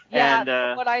yes. Yeah,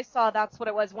 and, what I saw, that's what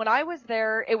it was. When I was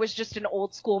there, it was just an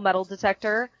old school metal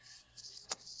detector.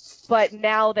 But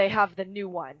now they have the new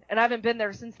one. And I haven't been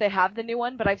there since they have the new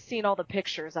one, but I've seen all the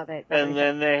pictures of it. And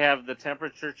then they have the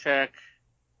temperature check.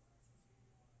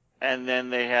 And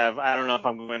then they have, I don't know if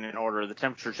I'm going in order. The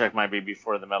temperature check might be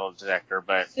before the metal detector,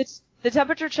 but the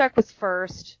temperature check was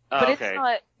first. But okay. It's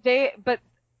not,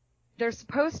 they're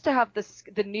supposed to have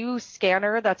the new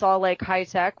scanner that's all like high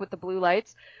tech with the blue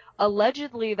lights.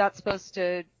 Allegedly that's supposed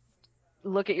to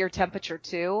look at your temperature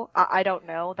too. I don't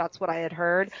know. That's what I had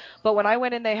heard. But when I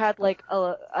went in, they had like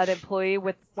an employee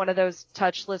with one of those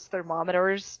touchless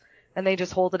thermometers, and they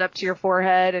just hold it up to your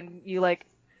forehead, and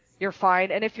you're fine.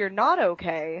 And if you're not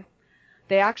okay,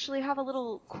 they actually have a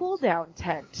little cool down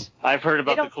tent. I've heard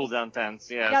about the cool down tents,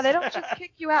 yes. Yeah, they don't just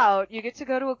kick you out. You get to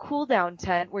go to a cool down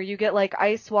tent where you get like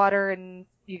ice water and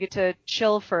You get to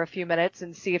chill for a few minutes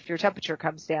and see if your temperature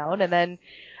comes down. And then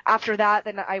after that,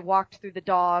 then I walked through the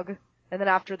dog. And then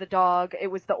after the dog, it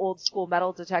was the old school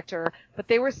metal detector. But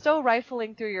they were still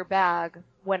rifling through your bag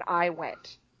when I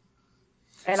went.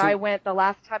 And the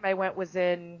last time I went was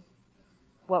in,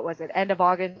 what was it, end of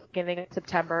August, beginning of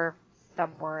September,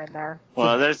 somewhere in there.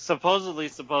 Well, they're supposedly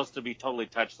supposed to be totally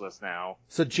touchless now.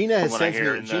 So Gina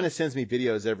sends me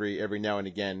videos every now and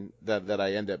again that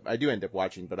I do end up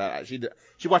watching, but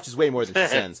she watches way more than she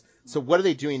sends. So what are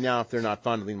they doing now if they're not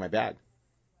fondling my bag?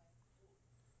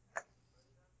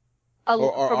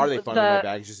 Or are they fondling my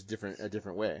bag just a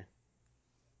different way?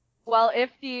 Well,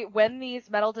 when these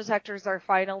metal detectors are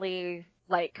finally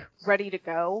ready to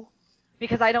go,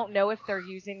 because I don't know if they're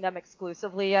using them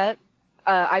exclusively yet.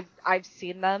 I've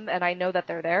seen them and I know that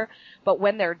they're there, but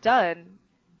when they're done,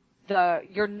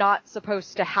 you're not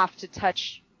supposed to have to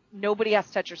touch. Nobody has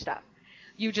to touch your stuff.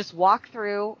 You just walk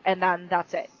through and then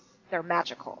that's it. They're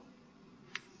magical.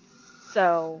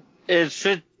 So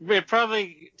it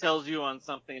probably tells you on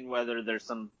something whether there's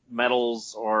some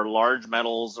metals or large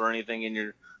metals or anything in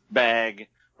your bag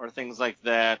or things like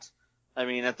that. I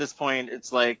mean, at this point,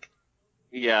 it's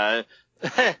yeah.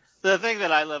 The thing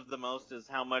that I love the most is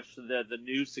how much the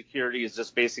new security is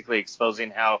just basically exposing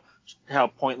how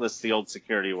pointless the old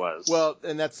security was. Well,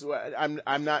 and that's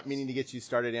I'm not meaning to get you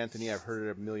started, Anthony. I've heard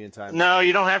it a million times. No,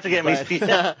 you don't have to get me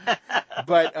started.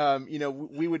 But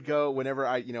we would go whenever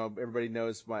everybody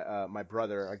knows my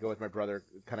brother. I go with my brother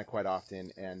kind of quite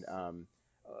often, and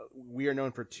we are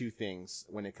known for two things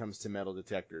when it comes to metal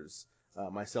detectors.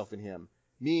 Myself and him.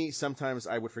 Me, sometimes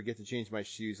I would forget to change my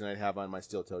shoes, and I'd have on my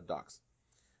steel-toed Docs.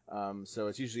 So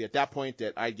it's usually at that point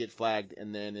that I get flagged,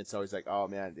 and then it's always like, oh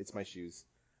man, it's my shoes.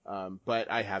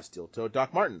 But I have steel-toed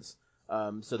Doc Martens.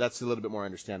 So that's a little bit more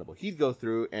understandable. He'd go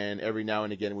through, and every now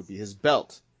and again it would be his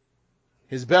belt.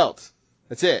 His belt.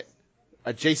 That's it.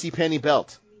 A JCPenney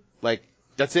belt.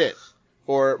 That's it.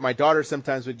 Or my daughter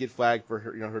sometimes would get flagged for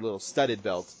her, her little studded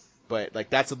belt. But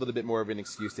that's a little bit more of an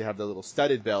excuse to have the little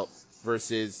studded belt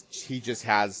versus he just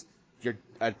has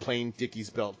a plain Dickies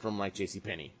belt from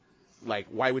JCPenney.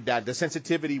 Why would that? The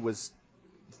sensitivity was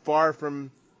far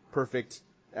from perfect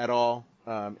at all.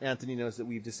 Anthony knows that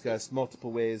we've discussed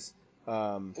multiple ways.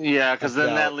 Yeah, because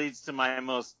then that leads to my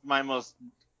most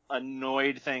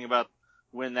annoyed thing about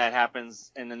when that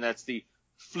happens, and then that's the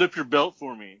flip your belt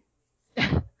for me.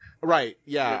 Right.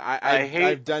 Yeah,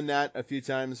 I've done that a few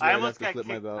times. I almost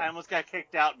got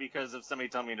kicked out because of somebody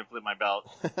telling me to flip my belt,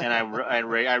 and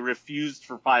I refused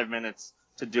for 5 minutes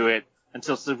to do it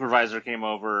until supervisor came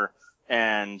over.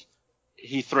 And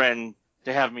he threatened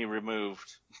to have me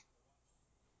removed.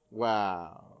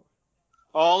 Wow.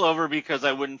 All over because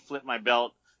I wouldn't flip my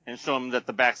belt and show him that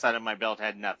the backside of my belt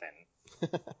had nothing.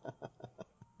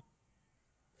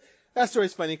 That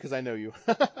story's funny because I know you.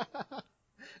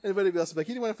 Everybody else is like,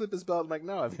 he didn't want to flip his belt. I'm like,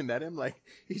 no, I've met him.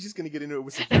 He's just going to get into it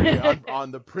with security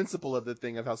on the principle of the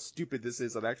thing of how stupid this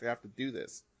is that I actually have to do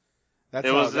this.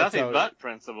 It was nothing but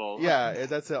principle. Yeah,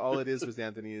 that's all it is with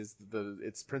Anthony is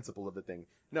it's principle of the thing.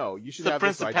 No, you should have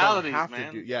this so I don't have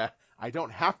to do. Yeah, I don't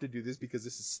have to do this because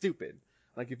this is stupid.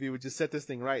 If you would just set this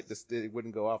thing right, it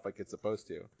wouldn't go off like it's supposed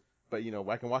to. But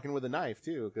I can walk in with a knife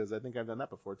too because I think I've done that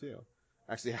before too.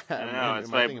 Actually, I'm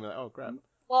thinking oh crap.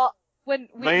 Well,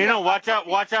 watch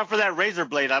out for that razor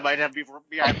blade I might have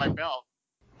behind my belt.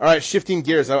 All right, shifting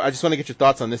gears. I just want to get your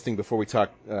thoughts on this thing before we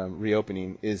talk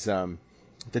reopening. Is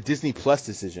the Disney Plus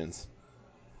decisions.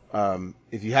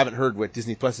 If you haven't heard what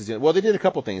Disney Plus is doing, well, they did a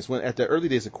couple things. At the early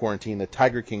days of quarantine, the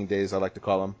Tiger King days, I like to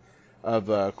call them,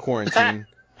 of quarantine.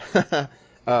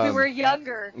 We were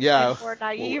younger. Yeah, more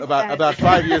naive. About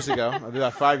 5 years ago.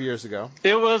 About 5 years ago.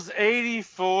 It was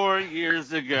 84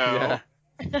 years ago.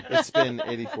 Yeah, it's been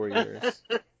 84 years.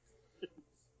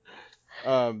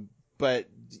 But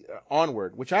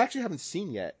Onward, which I actually haven't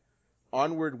seen yet.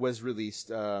 Onward was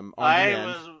released on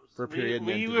demand for a period.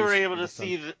 We were able to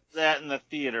see that in the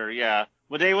theater. Yeah,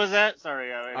 what day was that?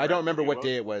 Sorry, I don't remember what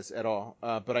day it was at all.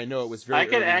 But I know it was very. I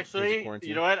could actually,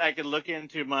 you know what? I could look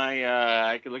into my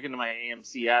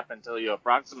AMC app and tell you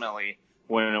approximately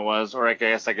when it was, or I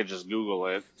guess I could just Google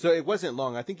it. So it wasn't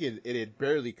long. I think it had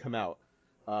barely come out.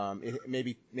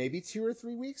 Maybe 2 or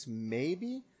 3 weeks,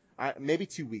 maybe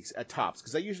 2 weeks at tops.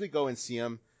 Because I usually go and see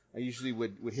them. I usually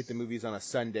would hit the movies on a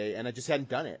Sunday, and I just hadn't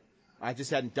done it. I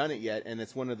just hadn't done it yet, and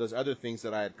it's one of those other things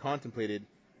that I had contemplated.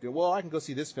 Well, I can go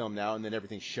see this film now, and then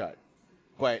everything's shut.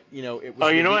 But, it was... Oh,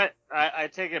 you know what? I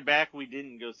take it back. We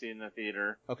didn't go see it in the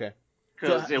theater. Okay.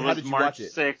 Because it was March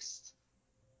 6th.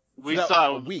 We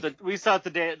saw it the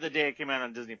day it came out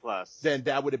on Disney Plus. Then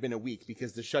that would have been a week,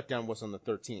 because the shutdown was on the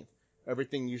 13th.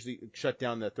 Everything usually shut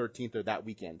down the 13th or that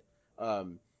weekend.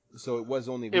 So it was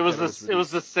only. It was the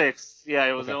 6th. Yeah,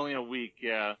 it was Okay. only a week.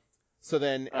 Yeah. So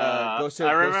then I Ghost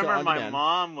of remember On my Demand.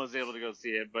 mom was able to go see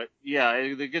it, but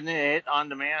yeah, they're gonna hit on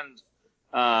demand.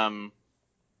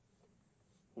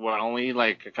 Only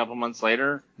like a couple months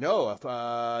later? No,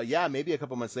 yeah, maybe a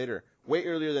couple months later. Way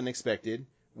earlier than expected,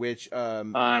 which is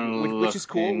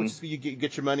cool. Which is you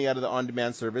get your money out of the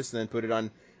on-demand service and then put it on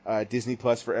Disney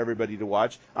Plus for everybody to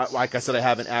watch. Like I said, I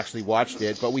haven't actually watched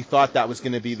it, but we thought that was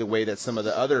going to be the way that some of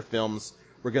the other films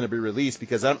were going to be released,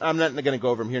 because I'm not going to go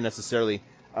over them here necessarily.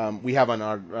 We have on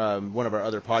our one of our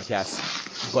other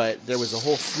podcasts, but there was a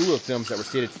whole slew of films that were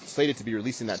slated to be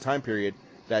released in that time period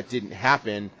that didn't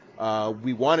happen.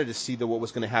 We wanted to see what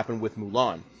was going to happen with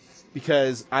Mulan,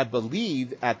 because I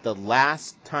believe at the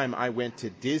last time I went to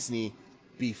Disney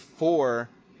before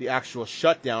the actual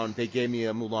shutdown, they gave me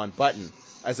a Mulan button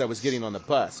as I was getting on the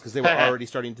bus, because they were already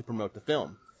starting to promote the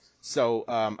film. So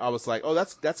I was like, oh,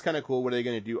 that's kind of cool. What are they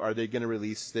going to do? Are they going to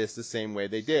release this the same way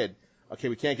they did? Okay,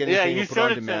 we can't get anything. Yeah, you put showed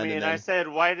on it demand, to me, and I said,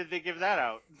 why did they give that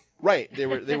out? Right, they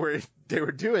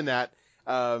were doing that,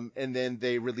 and then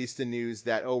they released the news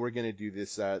that we're going to do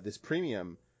this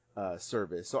premium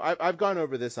service. So I've gone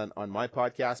over this on my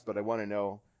podcast, but I want to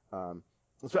know kind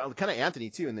of Anthony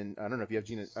too, and then I don't know if you have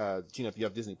Gina, if you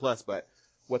have Disney Plus, but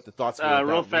what the thoughts were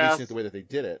about releasing it the way that they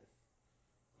did it.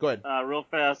 Go ahead. Real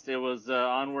fast, it was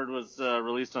Onward was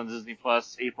released on Disney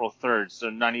Plus April 3rd, so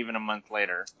not even a month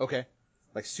later. Okay.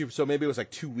 So maybe it was like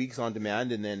 2 weeks on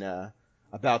demand, and then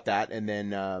about that, and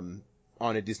then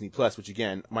on a Disney Plus, which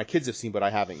again my kids have seen, but I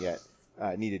haven't yet.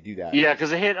 Need to do that. Yeah,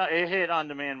 because it hit on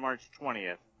demand March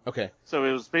 20th. Okay. So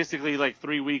it was basically like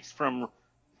 3 weeks from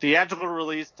theatrical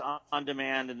release to on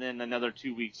demand, and then another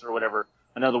 2 weeks or whatever,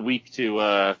 another week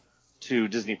to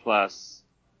Disney Plus.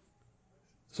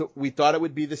 So we thought it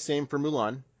would be the same for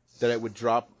Mulan, that it would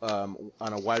drop on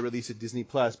a wide release at Disney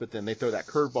Plus, but then they throw that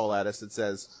curveball at us that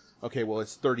says, okay, well,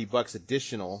 it's $30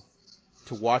 additional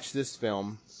to watch this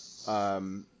film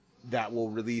that will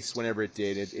release whenever it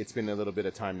did. It's been a little bit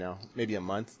of time now, maybe a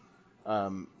month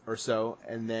or so,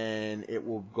 and then it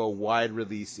will go wide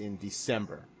release in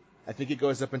December. I think it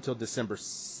goes up until December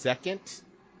 2nd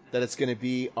that it's going to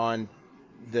be on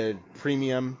the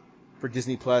premium for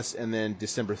Disney Plus, and then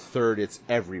December 3rd it's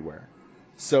everywhere.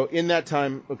 So in that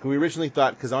time, look, we originally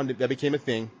thought, because that became a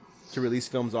thing, to release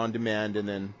films on demand and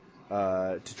then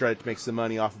to try to make some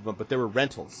money off of them, but they were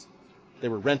rentals. They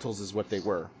were rentals is what they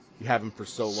were. You have them for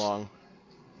so long.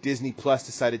 Disney Plus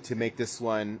decided to make this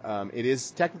one. It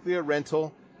is technically a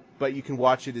rental, but you can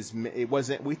watch it it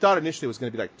wasn't. We thought initially it was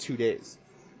going to be like 2 days,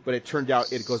 but it turned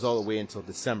out it goes all the way until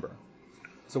December.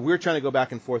 So we were trying to go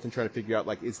back and forth and trying to figure out,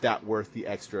 like, is that worth the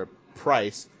extra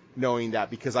price, knowing that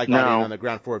because I got in on the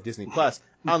ground floor of Disney Plus,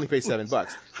 I only paid $7.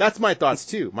 That's my thoughts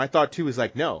too. My thought too is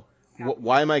like, no.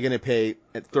 Why am I going to pay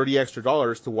 $30 extra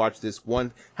to watch this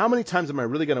one? How many times am I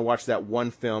really going to watch that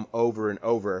one film over and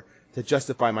over to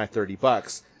justify my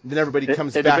 $30? And then everybody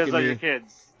comes back at me. On your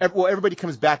kids. Everybody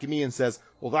comes back at me and says,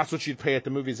 well, that's what you'd pay at the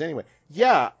movies anyway.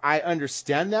 Yeah, I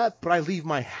understand that, but I leave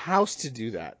my house to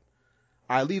do that.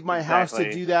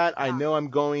 I know I'm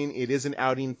going. It is an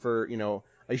outing for,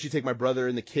 I usually take my brother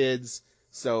and the kids.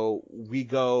 So we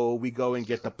go and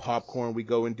get the popcorn. We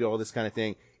go and do all this kind of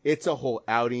thing. It's a whole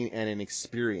outing and an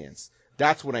experience.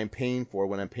 That's what I'm paying for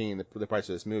when I'm paying the price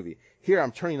of this movie. Here,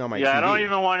 I'm turning on my TV. I don't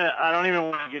even want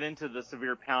to get into the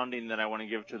severe pounding that I want to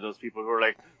give to those people who are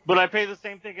like, but I pay the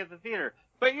same thing at the theater.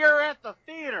 But you're at the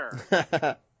theater.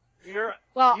 I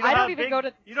don't even go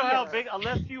to. You know how big,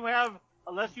 unless you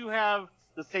have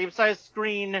the same size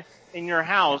screen in your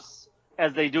house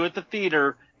as they do at the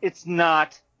theater, it's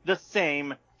not the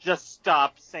same. Just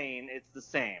stop saying it's the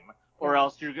same, or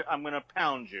else I'm gonna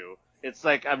pound you. It's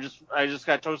like I just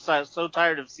got so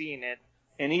tired of seeing it,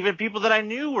 and even people that I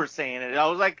knew were saying it. I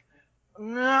was like,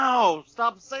 no,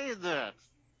 stop saying that.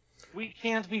 We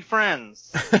can't be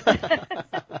friends.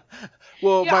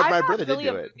 Well, yeah, my brother really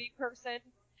did do it. Movie person.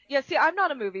 Yeah, see, I'm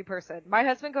not a movie person. My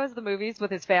husband goes to the movies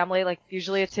with his family. Like,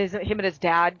 usually it's him and his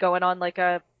dad going on, like,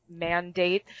 a man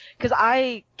date. Because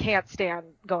I can't stand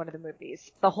going to the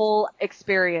movies. The whole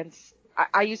experience,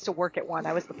 I used to work at one.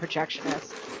 I was the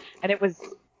projectionist. And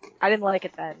I didn't like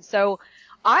it then. So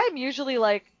I'm usually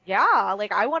like, yeah,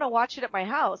 like, I want to watch it at my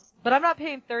house. But I'm not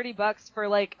paying $30 for,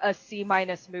 like, a C-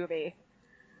 movie.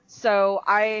 So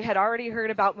I had already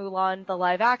heard about Mulan, the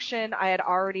live action. I had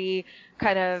already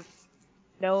kind of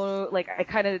I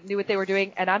kind of knew what they were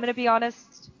doing. And I'm going to be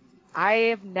honest, I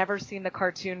have never seen the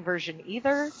cartoon version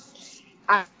either.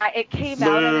 It came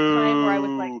out at a time where I was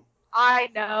like, I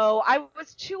know. I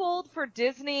was too old for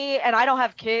Disney, and I don't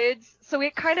have kids, so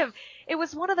it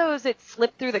was one of those, it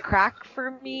slipped through the crack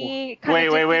for me.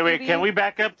 Wait. Can we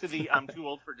back up to the I'm too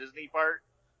old for Disney part?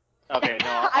 Okay,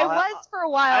 no. I was for a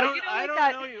while. I don't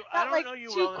know you. I don't know you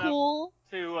too well cool.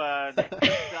 enough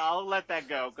to. I'll let that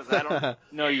go because I don't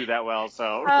know you that well.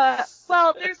 So.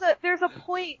 Well, there's a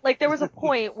point. Like there was a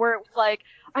point where it was like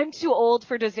I'm too old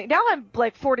for Disney. Now I'm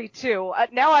like 42.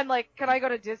 Now I'm like, can I go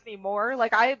to Disney more?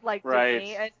 Like I like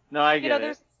Disney. And, no, I get it.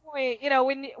 There's a point.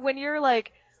 When you're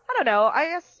like, I don't know. I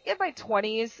guess in my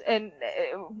 20s and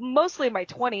mostly in my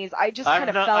 20s, I just kind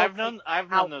of felt. I've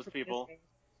known those people. Disney.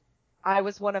 I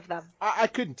was one of them. I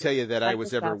couldn't tell you that I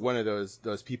was ever one of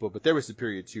those people, but there was a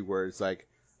period too where it's like,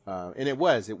 and it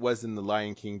was in the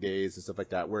Lion King days and stuff like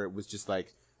that, where it was just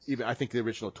like, even I think the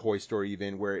original Toy Story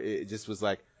even, where it just was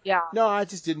like, no, I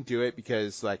just didn't do it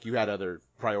because like you had other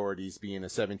priorities being a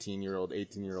 17-year-old,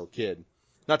 18-year-old kid.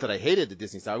 Not that I hated the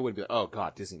Disney stuff. I wouldn't be like, oh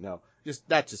God, Disney, no.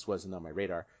 That just wasn't on my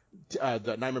radar.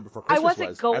 The Nightmare Before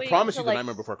Christmas I promise you the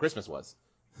Nightmare Before Christmas was.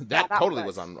 That totally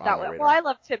was on my radar. Well, I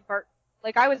love Tim Burton.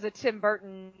 Like, I was a Tim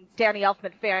Burton, Danny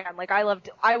Elfman fan. Like, I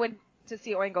went to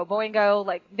see Oingo Boingo.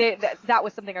 Like, that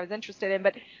was something I was interested in.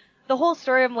 But the whole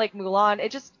story of, like, Mulan,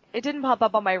 it didn't pop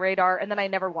up on my radar, and then I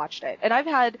never watched it. And I've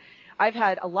had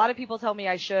a lot of people tell me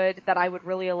I should, that I would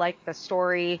really like the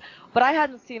story, but I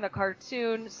hadn't seen the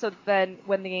cartoon. So then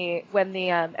when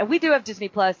and we do have Disney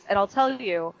Plus, and I'll tell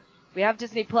you, we have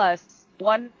Disney Plus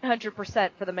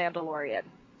 100% for The Mandalorian.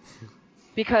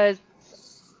 Because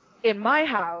in my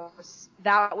house,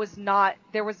 there was not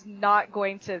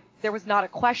a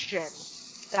question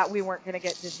that we weren't going to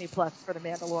get Disney Plus for The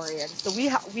Mandalorian. So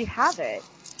we have it,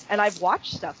 and I've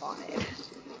watched stuff on it.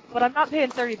 But I'm not paying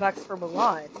 $30 for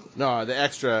Mulan. No, the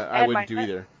extra I wouldn't do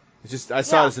either. It's just I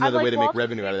saw it as another way to make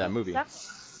revenue out of that movie.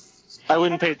 I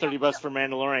wouldn't pay $30 for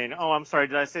Mandalorian. Oh, I'm sorry.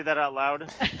 Did I say that out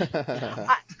loud?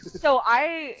 So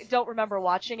I don't remember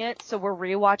watching it. So we're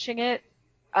rewatching it.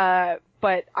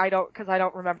 But I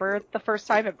don't remember the first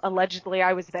time. Allegedly,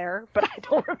 I was there, but I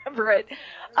don't remember it.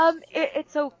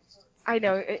 It's so. I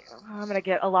know I'm gonna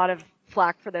get a lot of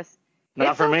flack for this.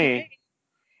 Not for me.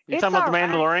 You talking about The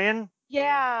Mandalorian? Right.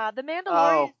 Yeah, The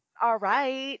Mandalorian. All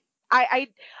right. I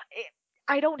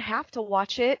don't have to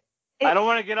watch it. I don't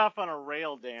want to get off on a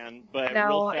rail, Dan, but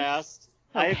real fast,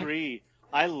 okay. I agree.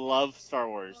 I love Star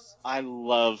Wars.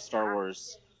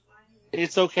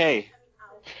 It's okay.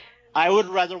 I would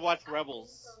rather watch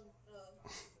Rebels.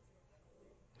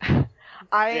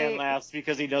 Dan laughs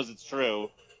because he knows it's true.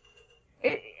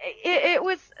 It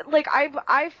was like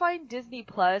I find Disney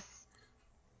Plus.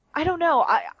 I don't know.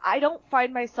 I don't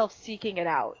find myself seeking it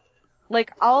out.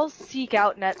 Like I'll seek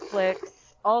out Netflix.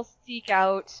 I'll seek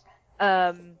out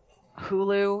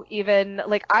Hulu. Even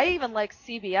like I even like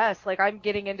CBS. Like I'm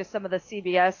getting into some of the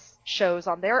CBS shows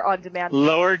on their on-demand.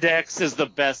 Lower Decks is the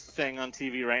best thing on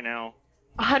TV right now.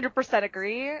 100%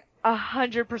 agree.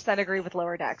 100% agree with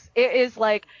Lower Decks. It is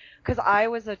like, because I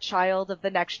was a child of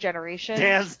the next generation.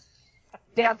 Dan's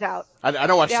out. I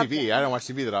don't watch TV. I don't watch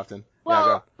TV that often.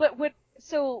 Well,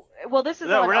 this is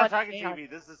no, we're not talking TV.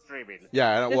 This is streaming.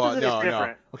 Yeah,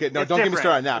 no. Okay, no, don't get me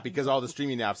started on that because all the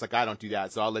streaming apps, like I don't do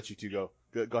that, so I'll let you two go.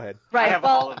 Go ahead. Right. I have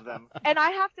all of them. And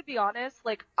I have to be honest,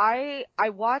 like I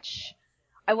watch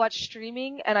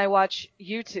streaming and I watch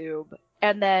YouTube.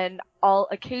 And then I'll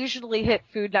occasionally hit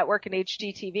Food Network and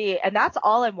HGTV, and that's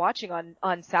all I'm watching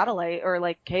on satellite or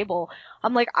like cable.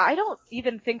 I'm like, I don't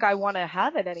even think I want to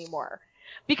have it anymore,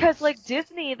 because like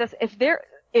Disney,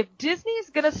 if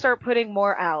Disney's gonna start putting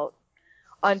more out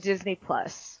on Disney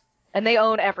Plus, and they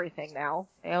own everything now,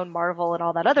 they own Marvel and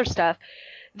all that other stuff,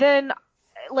 then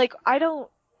like I don't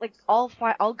like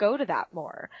I'll go to that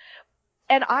more.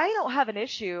 And I don't have an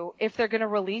issue if they're going to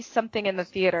release something in the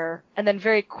theater and then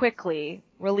very quickly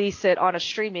release it on a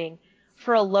streaming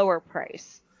for a lower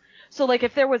price. So like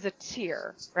if there was a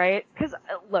tier, right? Because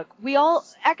look,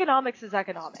 economics is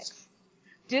economics.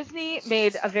 Disney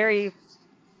made a very,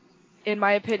 in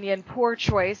my opinion, poor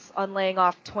choice on laying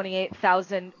off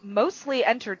 28,000 mostly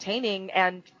entertaining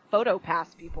and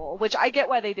PhotoPass people, which I get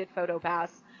why they did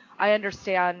PhotoPass. I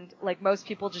understand, like most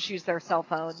people just use their cell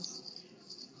phones.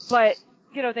 But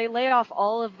they laid off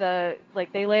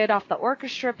they laid off the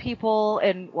orchestra people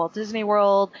in Walt Disney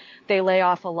World. They lay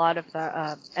off a lot of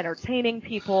the entertaining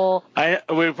people. We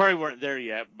probably weren't there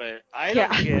yet, but I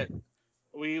don't get.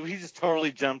 We just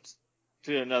totally jumped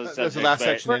to another subject. That's the last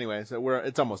section anyway, so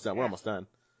it's almost done. We're almost done.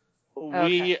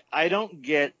 I don't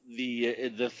get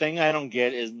the thing. I don't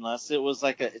get is unless it was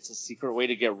like it's a secret way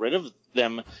to get rid of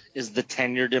them is the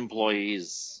tenured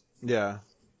employees. Yeah.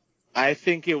 I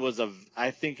think it was a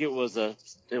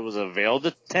veiled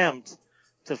attempt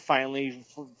to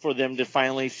for them to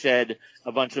finally shed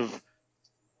a bunch of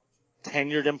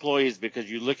tenured employees, because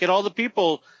you look at all the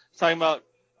people talking about,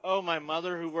 oh, my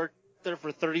mother who worked there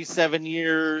for 37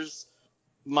 years,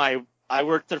 I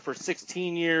worked there for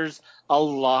 16 years, a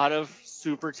lot of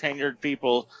super tenured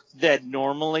people that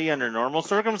normally, under normal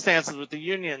circumstances with the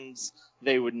unions,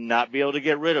 they would not be able to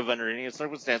get rid of under any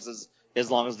circumstances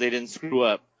as long as they didn't screw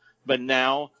up. But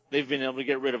now they've been able to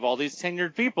get rid of all these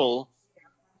tenured people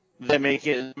that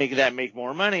make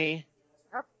more money.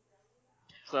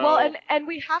 So, well, and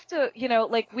we have to,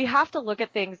 we have to look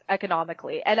at things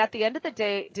economically. And at the end of the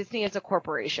day, Disney is a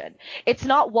corporation. It's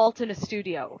not Walt in a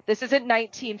studio. This isn't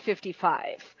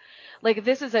 1955. Like,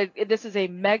 this is a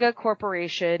mega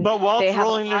corporation. But Walt's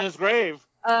rolling in his grave.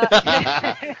 He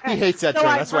hates that term.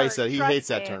 That's why he said he hates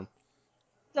that term.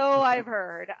 So I've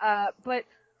heard. But,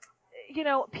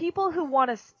 people who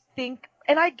want to think,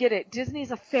 and I get it,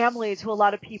 Disney's a family to a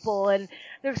lot of people, and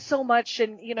there's so much,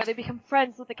 and, they become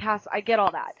friends with the cast. I get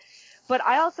all that. But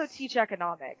I also teach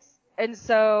economics. And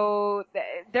so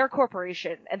they're a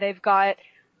corporation, and they've got,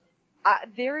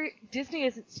 Disney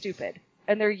isn't stupid.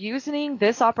 And they're using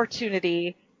this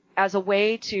opportunity as a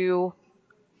way to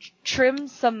trim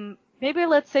some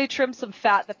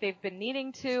fat that they've been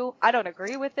needing to. I don't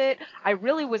agree with it. I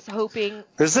really was hoping.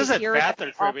 This isn't fat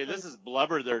they're trimming. This is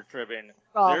blubber they're trimming.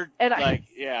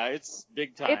 It's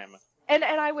big time. And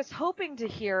I was hoping to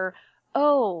hear,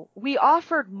 oh, we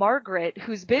offered Margaret,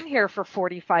 who's been here for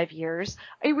 45 years,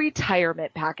 a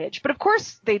retirement package. But of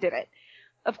course they didn't.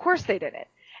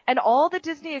 And all the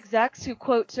Disney execs who,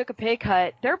 quote, took a pay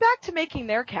cut, they're back to making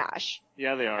their cash.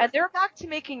 Yeah, they are. And they're back to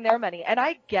making their money. And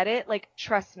I get it. Like,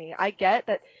 trust me, I get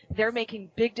that they're making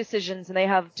big decisions and they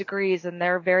have degrees and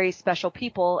they're very special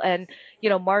people. And,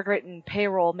 Margaret in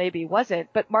payroll maybe wasn't,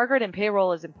 but Margaret in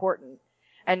payroll is important.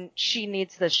 And she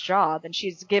needs this job and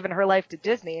she's given her life to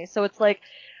Disney. So it's like,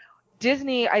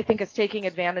 Disney, I think, is taking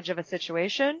advantage of a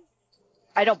situation.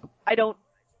 I don't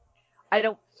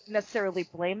necessarily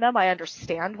blame them. I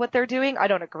understand what they're doing. I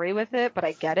don't agree with it, but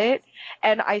I get it.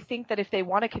 And I think that if they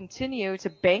want to continue to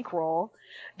bankroll,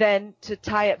 then to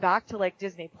tie it back to like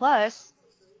Disney Plus,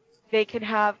 they can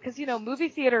have, because movie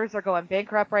theaters are going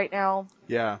bankrupt right now.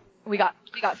 Yeah. We got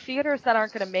theaters that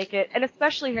aren't going to make it, and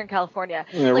especially here in California.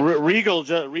 Yeah, Regal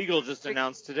just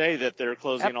announced today that they're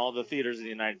closing all the theaters in the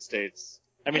United States.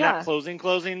 I mean, not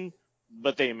closing,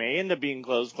 but they may end up being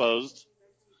closed.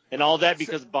 And all that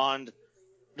because Bond.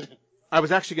 I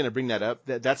was actually going to bring that up.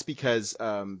 That's because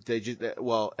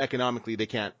economically they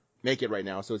can't make it right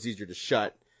now, so it's easier to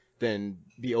shut than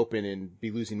be open and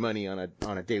be losing money on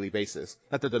a daily basis.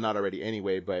 Not that they're not already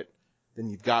anyway, but then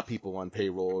you've got people on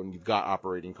payroll and you've got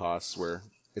operating costs where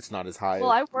it's not as high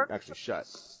as actually shut.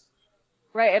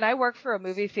 Right, and I work for a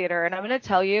movie theater, and I'm going to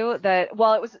tell you that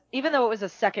even though it was a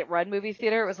second-run movie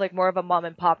theater, it was like more of a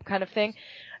mom-and-pop kind of thing.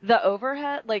 The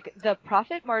overhead, like the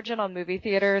profit margin on movie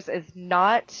theaters is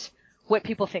not what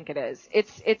people think it is.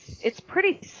 It's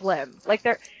pretty slim. Like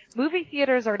movie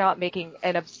theaters are not making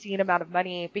an obscene amount of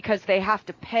money because they have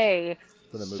to pay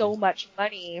so much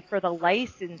money for the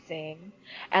licensing.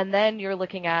 And then you're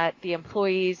looking at the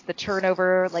employees, the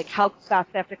turnover, like how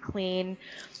fast they have to clean.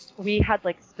 We had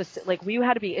we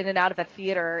had to be in and out of a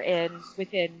theater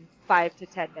within 5 to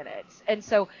 10 minutes. And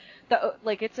so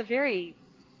it's a very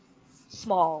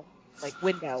small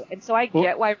window. And so I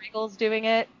get why Regal's doing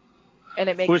it. And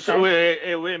it makes sense.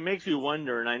 It makes you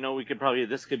wonder, and I know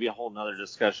this could be a whole nother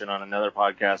discussion on another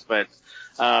podcast, but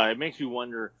it makes you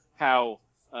wonder how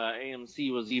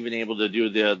AMC was even able to do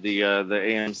the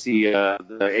AMC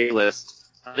the A-list.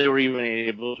 They were even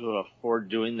able to afford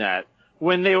doing that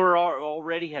when they were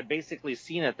already had basically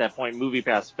seen at that point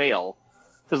MoviePass fail,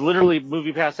 because literally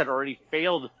MoviePass had already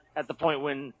failed at the point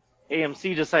when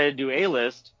AMC decided to do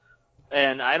A-list.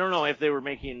 And I don't know if they were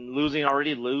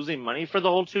already losing money for the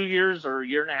whole 2 years or a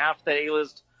year and a half that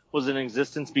A-List was in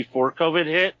existence before COVID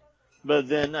hit. But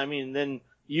then, then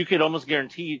you could almost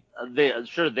guarantee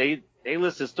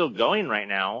A-List is still going right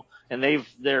now, and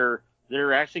they're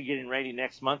actually getting ready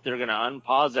next month. They're going to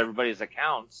unpause everybody's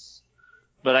accounts.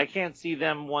 But I can't see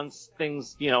them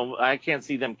I can't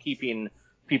see them keeping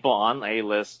people on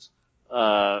A-List.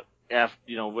 You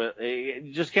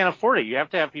just can't afford it. You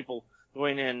have to have people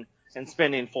going in and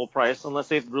spending full price unless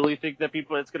they really think that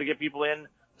it's going to get people in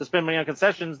to spend money on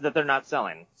concessions that they're not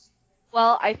selling.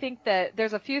 Well, I think that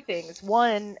there's a few things.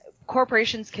 One,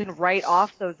 corporations can write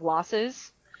off those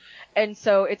losses. And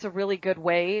so it's a really good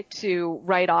way to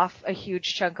write off a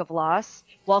huge chunk of loss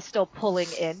while still pulling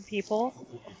in people.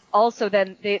 also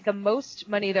then the most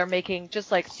money they're making,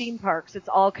 just like theme parks, it's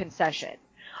all concession.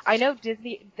 I know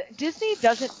Disney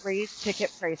doesn't raise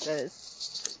ticket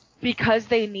prices because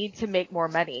they need to make more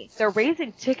money. They're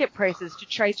raising ticket prices to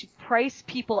try to price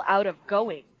people out of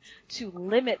going, to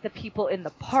limit the people in the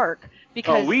park.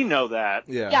 Because we know that.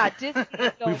 Yeah, Disney.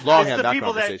 We've long had that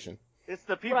conversation. It's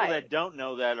the people that don't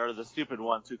know that are the stupid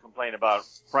ones who complain about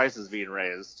prices being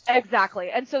raised. Exactly,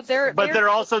 and so they're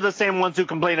also the same ones who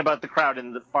complain about the crowd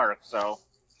in the park. So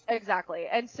exactly,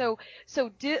 and so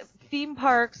theme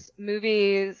parks,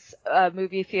 movies,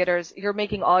 movie theaters, you're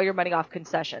making all your money off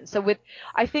concessions. So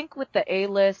I think with the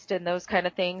A-list and those kind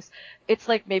of things, it's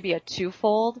like maybe a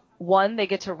twofold. One, they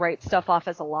get to write stuff off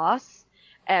as a loss,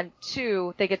 and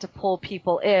two, they get to pull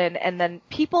people in, and then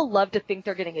people love to think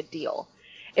they're getting a deal.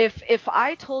 If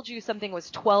I told you something was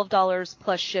 $12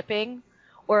 plus shipping,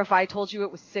 or if I told you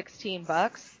it was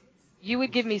 $16, you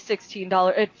would give me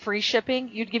 $16 at free shipping.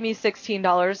 You'd give me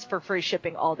 $16 for free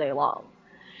shipping all day long.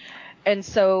 And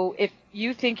so if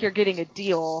you think you're getting a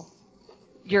deal,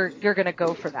 you're going to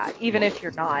go for that, even if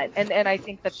you're not. And I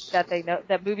think that they know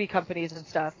that movie companies and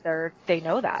stuff, they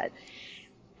know that.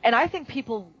 And I think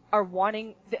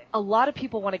a lot of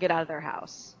people want to get out of their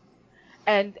house.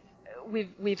 And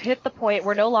we've hit the point,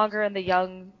 we're no longer in the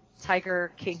young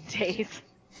Tiger King days.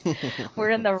 We're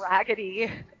in the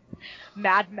raggedy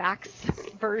Mad Max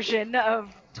version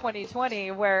of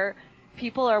 2020 where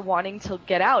people are wanting to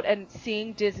get out and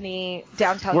seeing Disney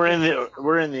downtown. We're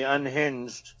in the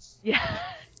unhinged. Yeah.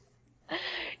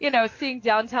 Seeing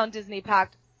downtown Disney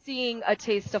packed, seeing A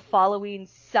Taste of Halloween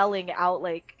selling out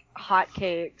like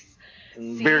hotcakes.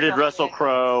 Bearded Russell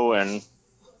Crowe and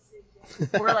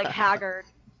we're like haggard.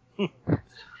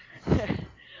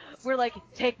 We're like,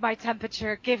 take my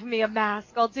temperature, give me a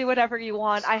mask, I'll do whatever you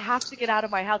want. I have to get out of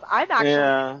my house. I'm actually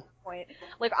at the point.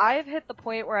 Like, I've hit the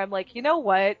point where I'm like, you know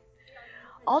what?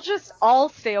 I'll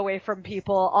stay away from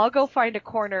people. I'll go find a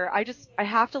corner. I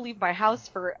have to leave my house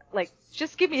for, like,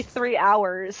 just give me 3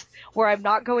 hours where I'm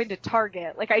not going to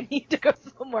Target. Like, I need to go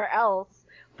somewhere else,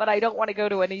 but I don't want to go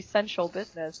to an essential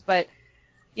business. But,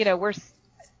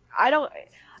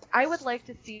 I would like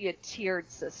to see a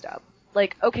tiered system.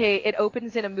 Like, okay, it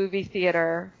opens in a movie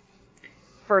theater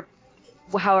for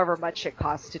however much it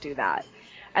costs to do that.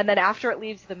 And then after it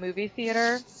leaves the movie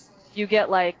theater, you get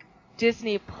like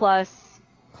Disney Plus,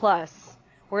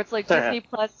 where it's like Disney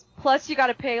Plus you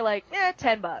gotta pay like,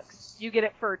 $10. You get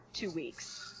it for 2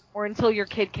 weeks. Or until your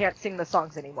kid can't sing the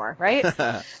songs anymore, right?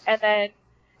 And then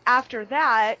after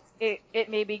that, it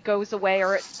maybe goes away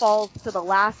or it falls to the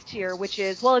last tier, which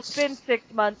is, well, it's been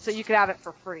 6 months, so you can have it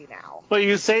for free now. But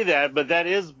you say that, but that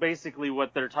is basically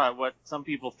what they're taught. What some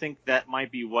people think that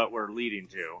might be what we're leading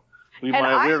to.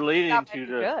 We're leading to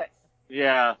the.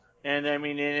 Yeah, and I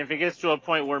mean, and if it gets to a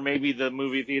point where maybe the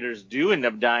movie theaters do end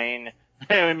up dying,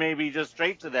 it may be just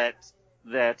straight to that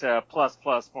plus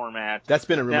format. That's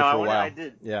been a rumor for a while.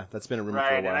 Yeah, that's been a rumor for a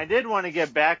while. Right, and I did want to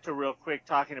get back to real quick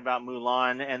talking about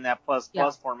Mulan and that plus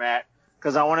format,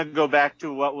 because I want to go back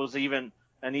to what was an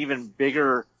even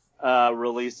bigger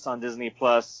release on Disney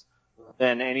Plus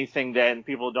than anything that, and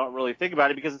people don't really think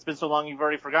about it because it's been so long you've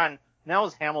already forgotten. Now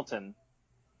is Hamilton.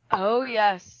 Oh,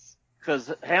 yes.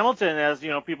 Because Hamilton, as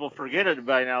people forget it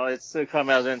by now, it's come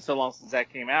out and so long since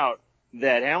that came out,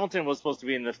 that Hamilton was supposed to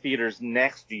be in the theaters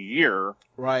next year.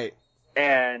 Right.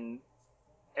 And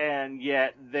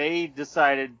yet they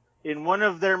decided in one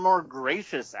of their more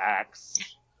gracious acts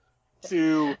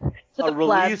to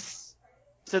release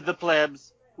to the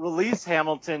plebs, release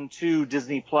Hamilton to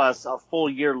Disney Plus a full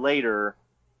year later.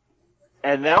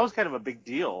 And that was kind of a big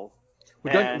deal.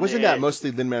 Wasn't that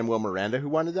mostly Lin-Manuel Miranda who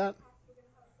wanted that?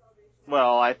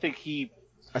 Well, I think he's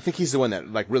the one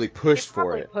that like really pushed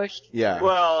for it. Yeah.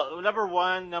 Well, number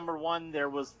one, there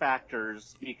was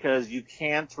factors because you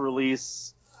can't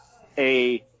release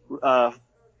a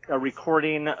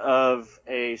recording of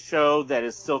a show that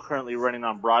is still currently running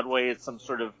on Broadway. It's some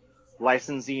sort of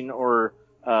licensing or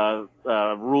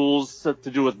rules to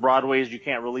do with Broadways. You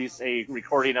can't release a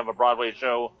recording of a Broadway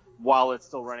show while it's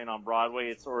still running on Broadway.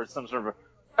 It's some sort of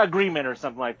agreement or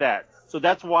something like that. So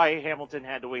that's why Hamilton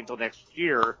had to wait until next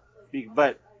year.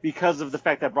 But because of the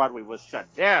fact that Broadway was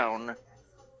shut down,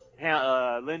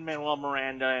 Lin-Manuel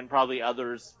Miranda and probably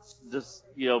others just,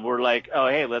 were like, oh,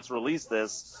 hey, let's release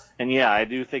this. And yeah, I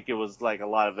do think it was like a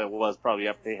lot of it was probably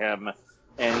up to him.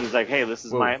 And he's like, hey, this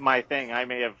is my thing. I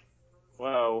may have,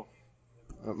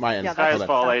 my end. Sky's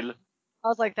falling. I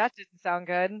was like, that didn't sound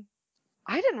good.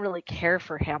 I didn't really care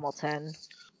for Hamilton.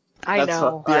 I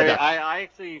know. I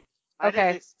actually,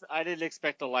 I didn't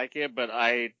expect to like it, but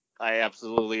I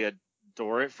absolutely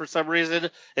adore it for some reason.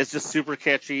 It's just super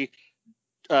catchy.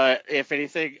 If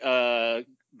anything,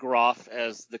 Groff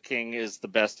as the king is the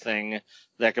best thing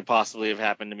that could possibly have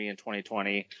happened to me in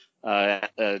 2020.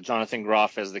 Jonathan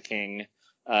Groff as the king,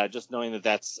 just knowing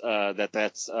that's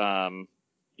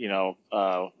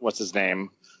what's his name,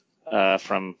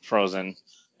 from Frozen,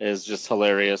 is just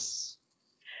hilarious.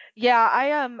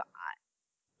 Yeah,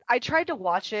 I tried to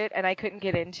watch it and I couldn't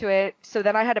get into it, so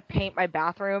then I had to paint my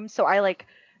bathroom. So I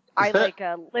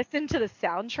listened to the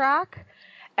soundtrack,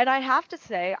 and I have to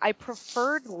say I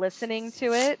preferred listening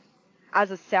to it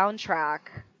as a soundtrack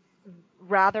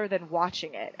rather than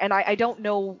watching it. And I don't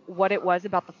know what it was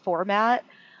about the format.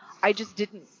 It just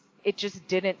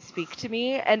didn't speak to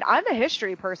me. And I'm a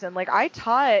history person. Like, I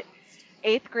taught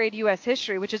 8th grade U.S.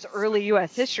 history, which is early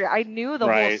U.S. history. I knew the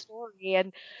whole story,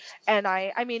 and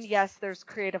I mean, yes, there's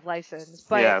creative license,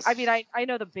 but yes. I mean, I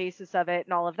know the basis of it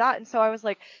and all of that. And so I was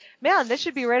like, man, this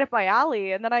should be right up my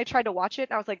alley. And then I tried to watch it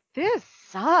and I was like, this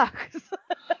sucks.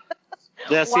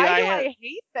 Yeah, Why do I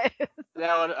hate this?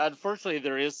 Now, unfortunately,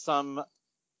 there is some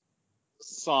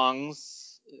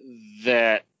songs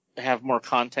that have more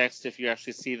context if you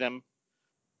actually see them.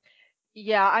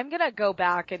 Yeah, I'm going to go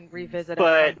back and revisit it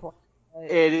at some point.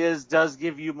 It does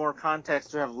give you more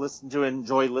context to have listened to it,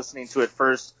 enjoy listening to it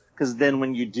first, because then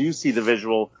when you do see the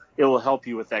visual, it will help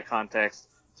you with that context,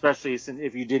 especially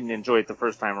if you didn't enjoy it the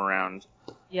first time around.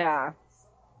 Yeah.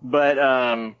 But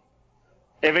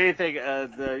if anything,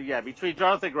 between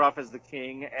Jonathan Groff as the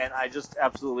king, and I just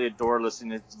absolutely adore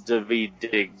listening to Daveed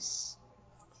Diggs.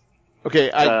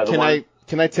 Okay,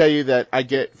 can I tell you that I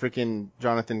get freaking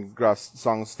Jonathan Groff's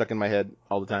songs stuck in my head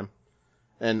all the time.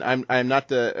 And I'm not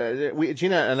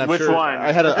Gina, and I'm Which sure one?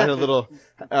 I had a little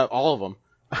all of them.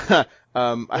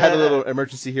 I had a little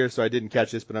emergency here, so I didn't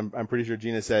catch this, but I'm pretty sure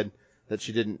Gina said that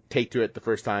she didn't take to it the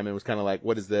first time and was kind of like,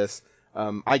 what is this?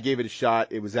 I gave it a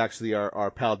shot. It was actually our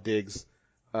pal Diggs,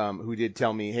 who did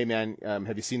tell me, hey man,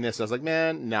 have you seen this? I was like,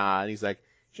 man, nah. And he's like,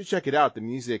 you should check it out. The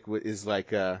music is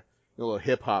like a little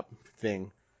hip hop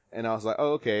thing. And I was like,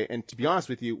 oh, okay. And to be honest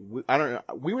with you, I don't know.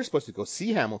 We were supposed to go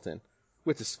see Hamilton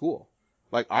with the school.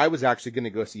 Like, I was actually going to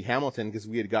go see Hamilton because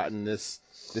we had gotten this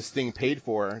thing paid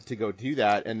for to go do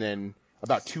that. And then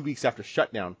about 2 weeks after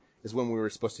shutdown is when we were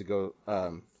supposed to go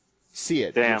see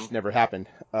it, which never happened.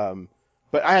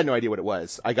 But I had no idea what it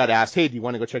was. I got asked, hey, do you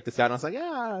want to go check this out? And I was like,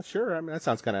 yeah, sure. I mean, that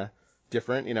sounds kind of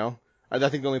different, you know. I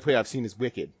think the only play I've seen is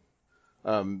Wicked,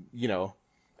 but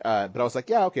I was like,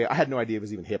 yeah, okay. I had no idea it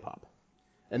was even hip-hop.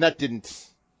 And that didn't,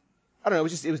 I don't know,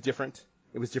 it was different.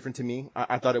 It was different to me.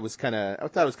 I thought it was kind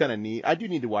of neat. I do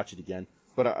need to watch it again.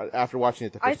 But after watching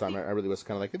it the first time, I really was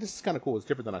kind of like, this is kind of cool. It's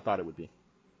different than I thought it would be.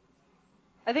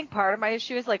 I think part of my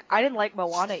issue is, like, I didn't like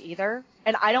Moana either.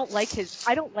 And I don't like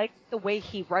the way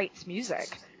he writes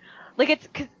music.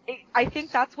 Like, I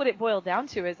think that's what it boiled down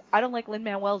to is I don't like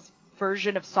Lin-Manuel's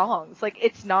version of songs. Like,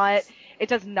 it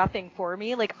does nothing for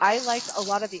me. Like, I liked a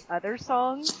lot of the other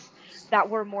songs that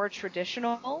were more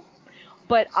traditional.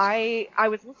 But I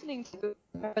was listening to it,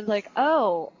 I was like,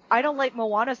 oh, I don't like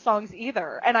Moana songs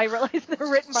either. And I realized they're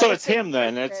written by So it's him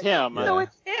then. It's him. So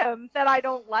it's him that I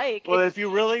don't like. Well, if you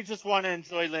really just want to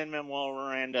enjoy Lin-Manuel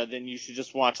Miranda, then you should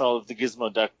just watch all of the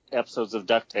Gizmo episodes of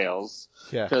DuckTales.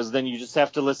 Yeah. Because then you just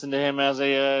have to listen to him as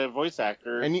a voice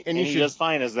actor. And he does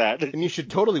fine as that. And you should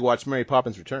totally watch Mary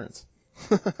Poppins Returns.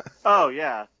 Oh,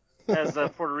 yeah. As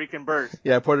Puerto Rican Bert.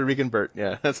 Yeah, Puerto Rican Bert.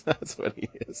 Yeah, that's what he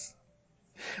is.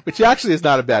 Which actually is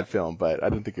not a bad film, but I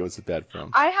didn't think it was a bad film.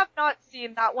 I have not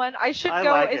seen that one. I should go.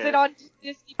 Like is it on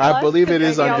Disney Plus? I believe it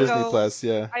is on Disney Plus,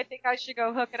 yeah. I think I should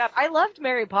go hook it up. I loved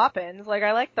Mary Poppins. Like,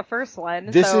 I liked the first one.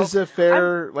 This is a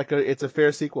fair, it's a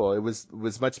fair sequel. It was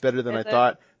much better than I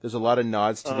thought. There's a lot of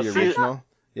nods to the original.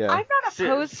 Yeah. I'm not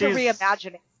opposed to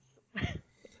reimagining.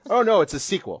 Oh, no, it's a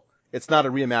sequel. It's not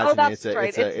a reimagining. Oh,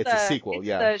 it's a sequel,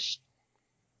 yeah.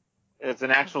 It's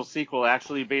an actual sequel,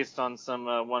 actually based on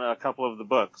a couple of the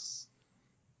books.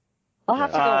 I'll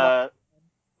have to go.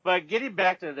 But getting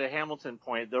back to the Hamilton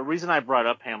point, the reason I brought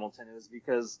up Hamilton is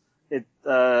because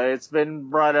it's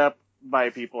been brought up by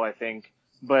people, I think.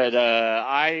 But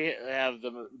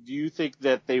do you think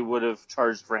that they would have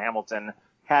charged for Hamilton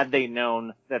had they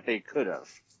known that they could have?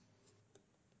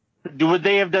 Would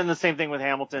they have done the same thing with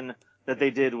Hamilton that they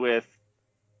did with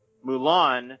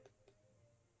Mulan?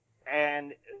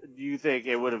 And do you think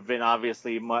it would have been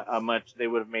obviously they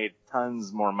would have made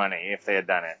tons more money if they had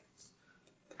done it?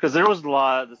 Because there was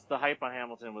the hype on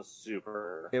Hamilton was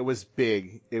super. It was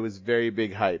big. It was very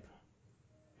big hype.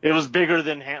 It was bigger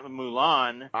than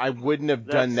Mulan. I wouldn't have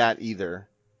done that either.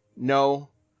 No,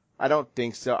 I don't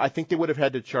think so. I think they would have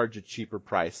had to charge a cheaper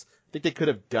price. I think they could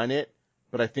have done it,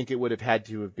 but I think it would have had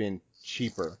to have been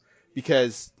cheaper.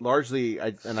 because largely,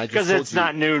 because it's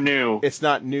not new. It's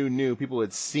not new. People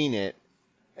had seen it,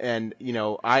 and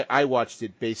I watched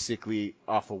it basically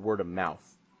off of word of mouth.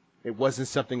 It wasn't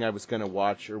something I was going to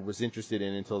watch or was interested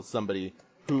in until somebody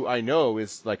who I know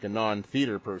is like a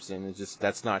non-theater person, and just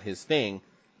that's not his thing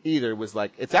either, was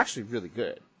like, it's actually really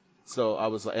good. So I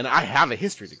was like, and I have a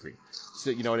history degree, so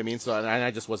you know what I mean. So and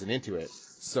I just wasn't into it.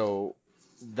 So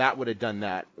that would have done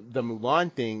that. The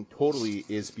Mulan thing totally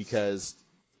is because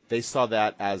they saw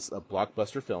that as a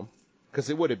blockbuster film, because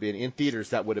it would have been in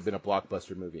theaters. That would have been a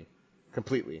blockbuster movie,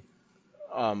 completely.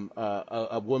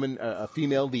 A woman, a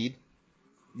female lead.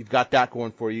 You've got that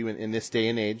going for you in this day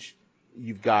and age.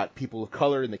 You've got people of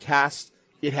color in the cast.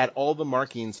 It had all the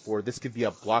markings for this could be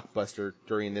a blockbuster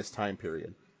during this time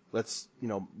period. Let's,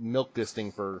 milk this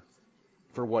thing for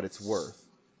what it's worth.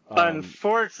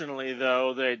 Unfortunately,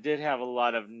 though, they did have a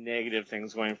lot of negative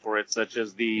things going for it, such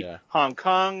as the Hong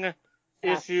Kong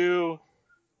issue,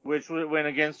 which went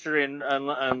against her, and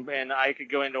I could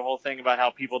go into a whole thing about how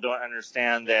people don't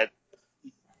understand that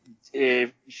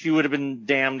if she would have been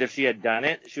damned if she had done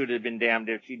it. She would have been damned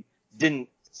if she didn't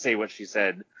say what she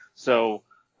said. So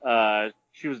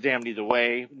she was damned either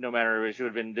way, no matter if she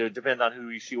would have been, depends on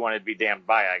who she wanted to be damned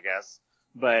by, I guess.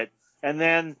 And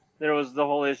then there was the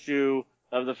whole issue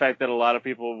of the fact that a lot of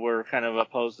people were kind of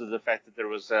opposed to the fact that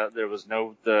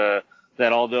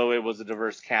that although it was a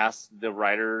diverse cast, the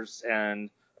writers and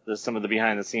some of the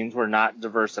behind the scenes were not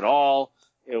diverse at all.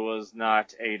 It was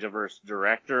not a diverse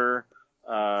director.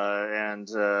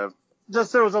 Just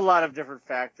there was a lot of different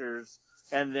factors.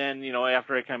 And then,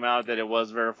 after it came out that it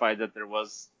was verified that there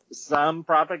was some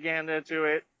propaganda to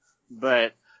it,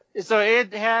 but so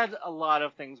it had a lot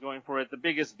of things going for it. The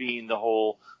biggest being the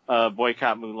whole,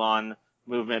 boycott Mulan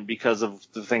movement because of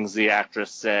the things the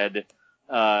actress said.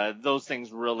 Those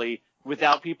things really,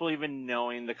 without people even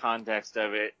knowing the context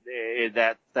of it,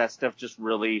 that stuff just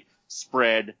really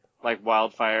spread like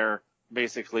wildfire.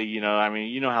 Basically,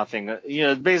 how things,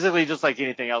 basically just like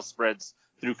anything else spreads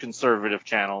through conservative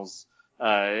channels.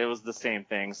 It was the same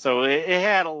thing. So it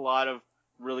had a lot of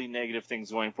really negative things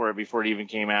going for it before it even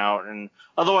came out. And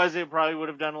otherwise it probably would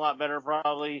have done a lot better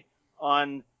probably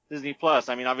on Disney Plus.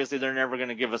 Obviously they're never going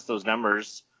to give us those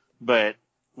numbers, but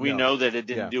we know that it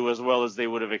didn't do as well as they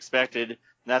would have expected.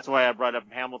 That's why I brought up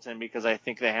Hamilton, because I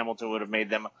think that Hamilton would have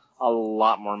made them a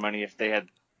lot more money if they had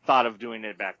thought of doing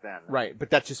it back then. Right,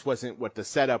 but that just wasn't what the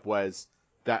setup was.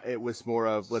 That it was more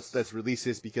of let's release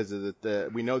this because of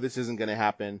we know this isn't going to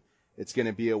happen. It's going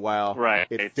to be a while. Right.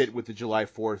 It fit with the July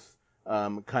 4th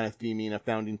kind of theming, a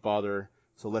founding father.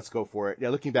 So let's go for it. Yeah,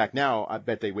 looking back now, I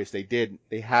bet they wish they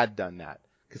had done that,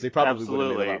 because they probably would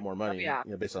have made a lot more money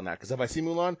based on that. Because if I see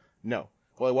Mulan, no.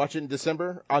 Will I watch it in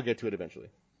December? I'll get to it eventually.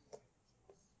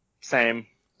 Same.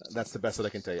 That's the best that I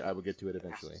can tell you. I will get to it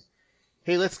eventually.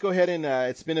 Hey, let's go ahead and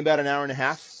it's been about an hour and a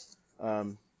half.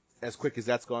 As quick as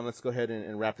that's gone, let's go ahead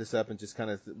and wrap this up and just kind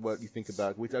of what you think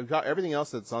about. We've got everything else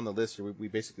that's on the list here. We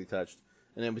basically touched,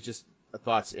 and then it was just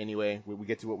thoughts anyway. We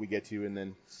get to what we get to, and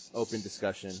then open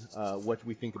discussion. What do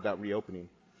we think about reopening?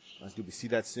 Do we see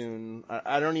that soon?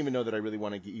 I don't even know that I really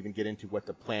want to even get into what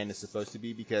the plan is supposed to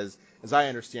be, because as I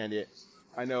understand it,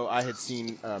 I know I had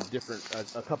seen a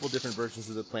couple different versions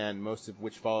of the plan, most of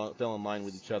which fell in line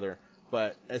with each other.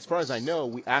 But as far as I know,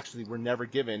 we actually were never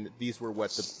given these were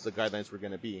what the guidelines were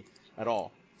going to be at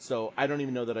all. So I don't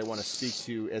even know that I want to speak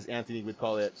to, as Anthony would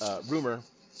call it, rumor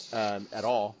at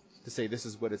all, to say this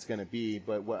is what it's going to be.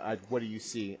 But what do you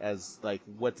see as, like,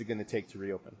 what's it going to take to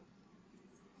reopen?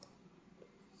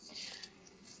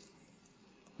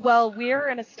 Well, we're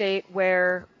in a state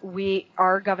where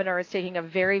our governor is taking a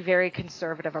very, very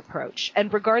conservative approach.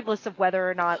 And regardless of whether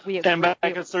or not we agree... And by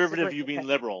conservative, you mean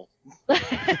liberal.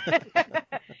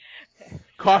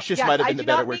 Cautious might have been the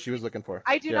better word she was looking for.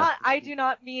 I do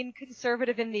not mean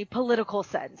conservative in the political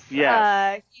sense.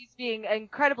 Yes. He's being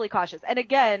incredibly cautious. And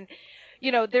again,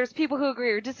 there's people who agree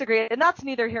or disagree, and that's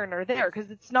neither here nor there, because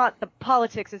it's not, the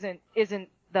politics isn't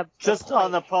just point.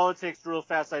 On the politics real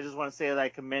fast, I just want to say that I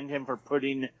commend him for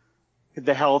putting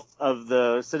the health of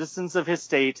the citizens of his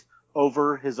state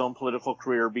over his own political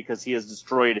career, because he has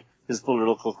destroyed his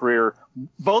political career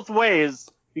both ways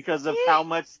because of how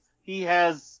much he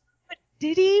has. But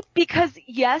did he? Because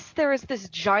yes, there is this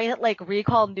giant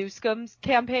recall Newsom's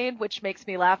campaign, which makes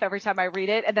me laugh every time I read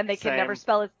it, and then they can never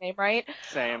spell his name right.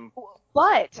 Same.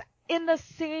 But in the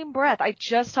same breath, I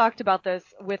just talked about this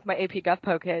with my AP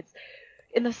GovPo kids.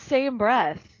 In the same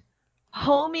breath,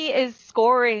 Homie is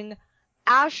scoring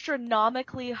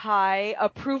astronomically high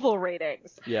approval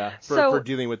ratings. Yeah, for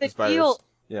dealing with this virus.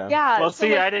 Yeah. Well,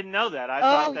 see, I didn't know that. I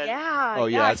thought that. Yeah. Oh,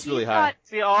 yeah, it's really high.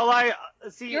 See, all I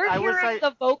see, You're hearing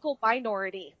the vocal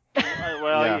minority.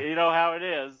 Well, Yeah. you know how it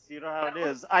is. You know how it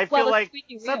is. I Well, feel it's like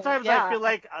squeaky wheel, sometimes yeah. I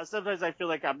feel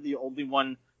like I'm the only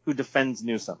one who defends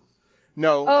Newsom.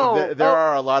 No, there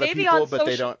are a lot of maybe people, on but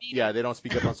they social don't. media. Yeah, they don't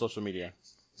speak up on social media.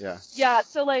 Yeah. Yeah,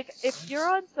 so like if you're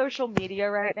on social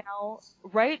media right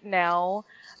now,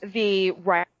 the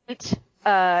right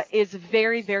is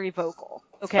very, very vocal.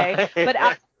 Okay, but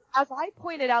as I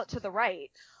pointed out to the right,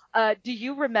 do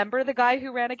you remember the guy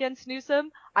who ran against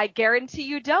Newsom? I guarantee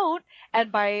you don't.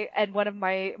 And one of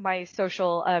my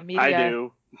social media I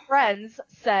do. friends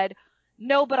said,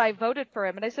 no, but I voted for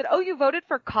him. And I said, oh, you voted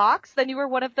for Cox? Then you were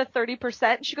one of the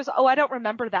 30%? And she goes, oh, I don't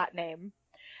remember that name.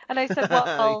 And I said,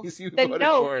 well, then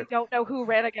no, you don't know who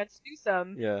ran against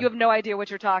Newsom. Yeah. You have no idea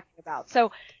what you're talking about.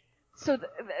 So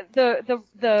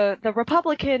the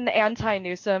Republican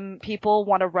anti-Newsom people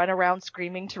want to run around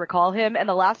screaming to recall him. And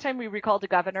the last time we recalled a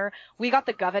governor, we got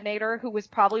the governor, who was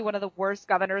probably one of the worst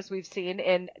governors we've seen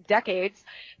in decades.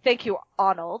 Thank you,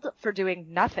 Arnold, for doing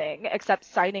nothing except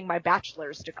signing my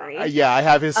bachelor's degree. Yeah, I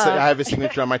have his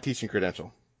signature on my teaching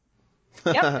credential.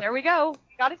 Yep, there we go.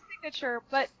 Got his signature.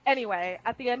 But anyway,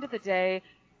 at the end of the day,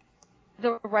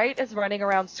 the right is running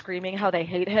around screaming how they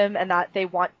hate him and that they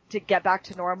want to get back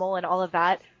to normal and all of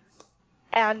that.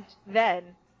 And then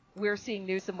we're seeing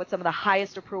Newsom with some of the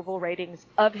highest approval ratings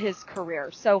of his career.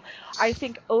 So I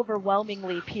think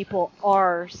overwhelmingly people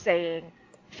are saying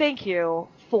thank you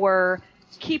for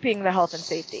keeping the health and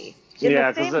safety.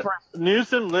 Yeah, because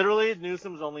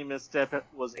Newsom's only misstep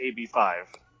was AB5.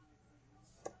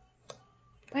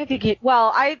 I think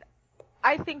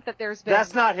I think that there's been...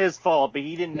 That's not his fault, but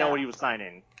he didn't know what he was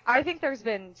signing. I think there's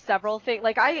been several things.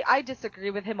 Like, I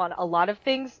disagree with him on a lot of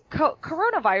things.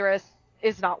 Coronavirus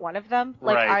is not one of them.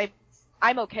 Like, right.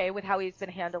 I'm okay with how he's been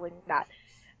handling that.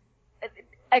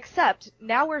 Except,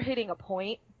 now we're hitting a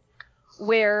point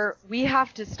where we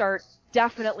have to start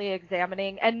definitely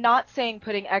examining, and not saying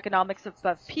putting economics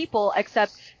above people,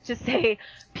 except to say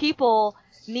people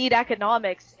need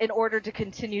economics in order to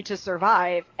continue to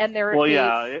survive. And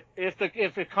if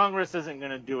the Congress isn't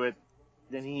going to do it,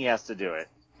 then he has to do it.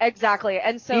 Exactly.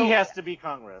 And so he has to be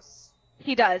Congress.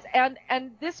 He does.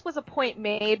 And this was a point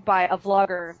made by a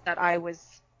vlogger that I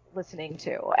was listening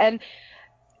to. And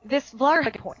this vlogger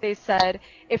had a point. They said,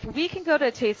 if we can go to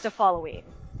a Taste of Halloween,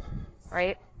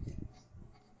 right?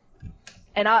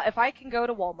 And if I can go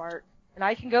to Walmart and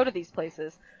I can go to these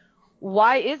places,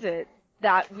 why is it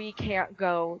that we can't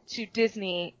go to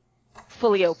Disney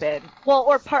fully open? Well,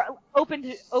 or open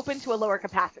to a lower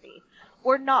capacity,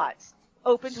 or not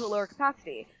open to a lower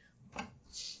capacity.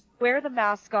 Wear the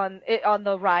mask on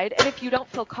the ride, and if you don't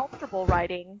feel comfortable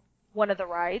riding one of the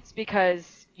rides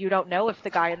because you don't know if the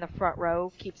guy in the front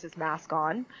row keeps his mask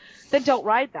on, then don't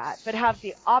ride that. But have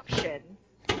the option,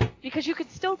 because you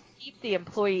could still keep the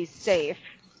employees safe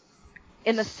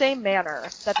in the same manner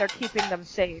that they're keeping them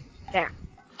safe now.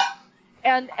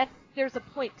 And there's a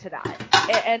point to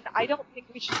that. And I don't think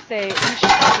we should say,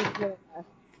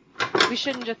 we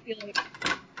shouldn't just be like,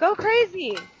 go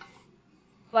crazy.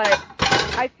 But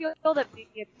I feel that maybe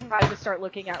it's time to start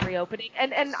looking at reopening.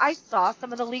 And I saw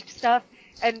some of the leaked stuff,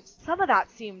 and some of that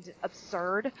seemed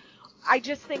absurd. I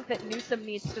just think that Newsom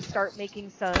needs to start making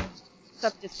some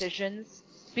decisions,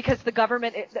 because the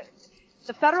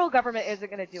federal government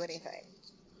isn't going to do anything.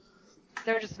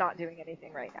 They're just not doing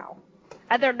anything right now.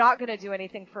 And they're not going to do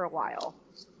anything for a while.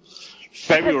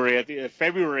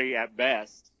 February at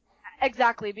best.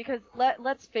 Exactly, because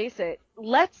let's face it.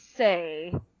 Let's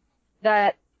say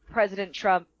that President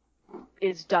Trump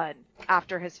is done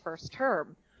after his first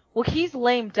term. Well, he's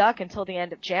lame duck until the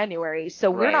end of January, so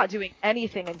we're not doing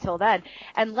anything until then.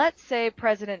 And let's say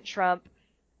President Trump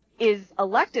is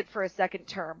elected for a second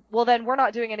term. Well, then we're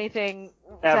not doing anything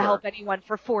to help anyone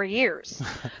for 4 years.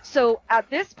 So at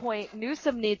this point,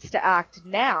 Newsom needs to act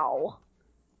now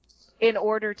in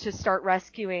order to start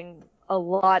rescuing a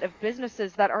lot of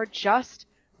businesses that are just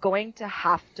going to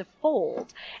have to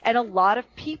fold. And a lot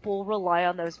of people rely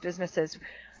on those businesses.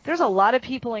 There's a lot of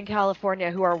people in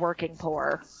California who are working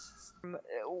poor.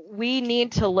 We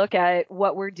need to look at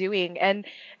what we're doing, and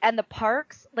the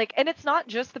parks, like, and it's not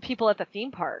just the people at the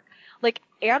theme park. Like,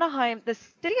 Anaheim, the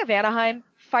city of Anaheim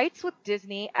fights with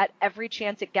Disney at every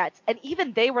chance it gets. And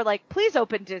even they were like, please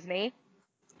open Disney,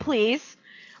 please,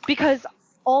 because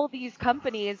all these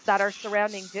companies that are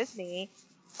surrounding Disney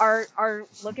are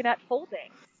looking at folding.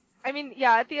 I mean,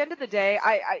 yeah, at the end of the day,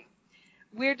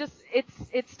 we're just,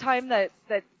 it's time that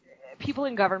people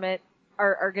in government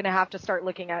are going to have to start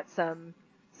looking at some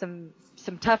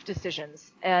tough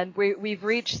decisions. And we've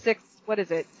reached 6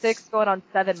 going on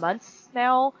 7 months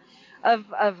now of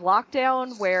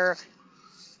lockdown, where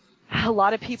a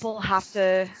lot of people have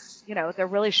to, they're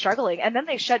really struggling. And then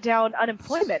they shut down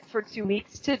unemployment for 2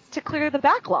 weeks to clear the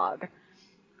backlog.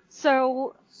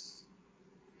 So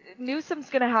Newsom's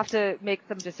going to have to make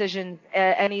some decisions,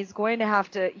 and he's going to have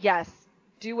to, yes,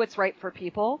 do what's right for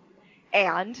people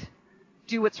and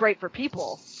do what's right for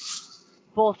people,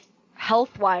 both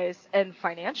health-wise and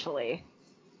financially.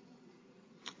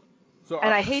 So,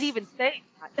 and I hate even saying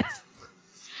that.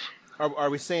 Are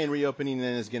we saying reopening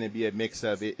then is going to be a mix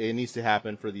of it needs to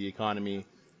happen for the economy,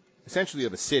 essentially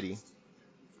of a city,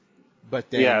 but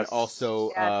then also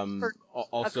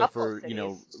for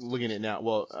looking at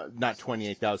now, not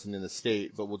 28,000 in the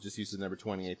state, but we'll just use the number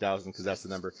 28,000 because that's the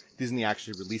number. Disney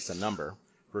actually released a number,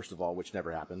 first of all, which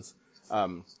never happens,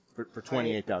 for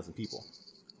 28,000 people.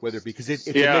 Whether because it's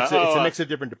a mix of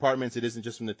different departments. It isn't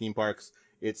just from the theme parks.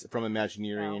 It's from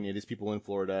Imagineering. No. It is people in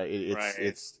Florida.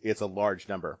 It's a large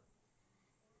number.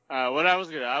 What I was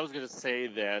gonna say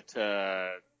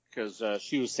that because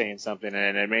she was saying something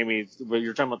and it made me. Well,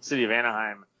 you're talking about the city of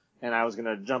Anaheim, and I was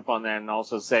gonna jump on that and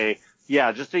also say,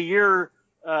 just a year,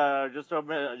 just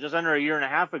under a year and a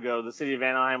half ago, the city of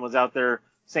Anaheim was out there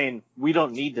saying we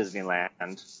don't need Disneyland,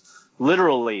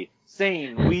 literally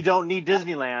saying we don't need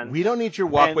Disneyland. We don't need your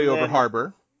walkway over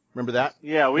harbor. Remember that?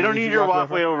 Yeah, we don't need your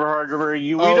walkway over harbor.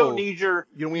 We don't need your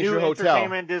new hotel.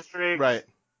 Entertainment district. Right.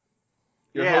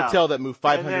 Your hotel that moved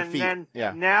 500 feet.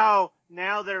 Now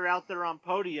they're out there on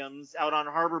podiums out on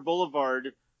Harbor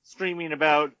Boulevard screaming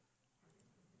about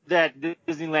that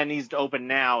Disneyland needs to open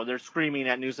now. They're screaming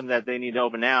at Newsom that they need to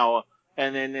open now.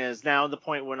 And then is now the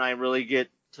point when I really get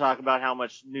to talk about how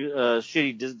much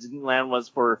shitty Disneyland was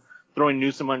for throwing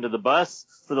Newsom under the bus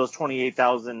for those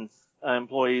 28,000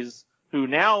 employees who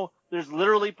now there's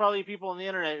literally probably people on the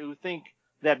internet who think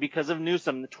that because of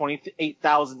Newsom, the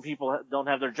 28,000 people don't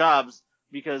have their jobs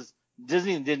because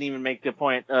Disney didn't even make the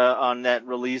point on that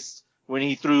release when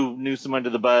he threw Newsom under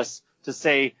the bus to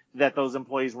say that those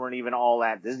employees weren't even all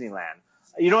at Disneyland.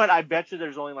 You know what? I bet you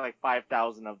there's only like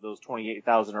 5,000 of those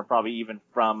 28,000 are probably even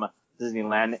from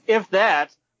Disneyland, if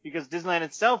that, because Disneyland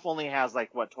itself only has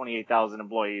 28,000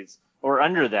 employees or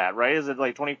under that, right? Is it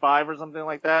like 25 or something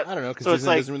like that? I don't know, because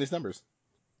Disney doesn't release numbers.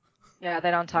 Yeah,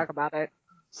 they don't talk about it.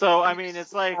 So, I mean,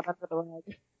 it's like,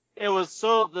 it was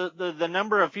so, the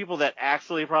number of people that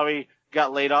actually probably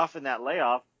got laid off in that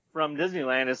layoff from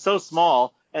Disneyland is so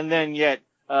small, and then yet,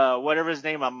 whatever his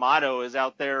name, Amato, is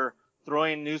out there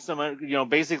throwing Newsom,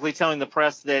 basically telling the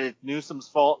press that it's Newsom's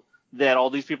fault that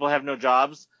all these people have no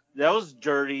jobs. That was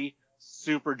dirty,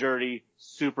 super dirty,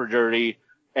 super dirty.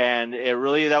 And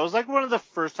that was like one of the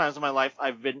first times in my life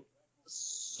I've been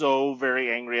so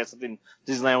very angry at something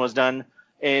Disneyland was done.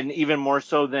 And even more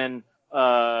so than,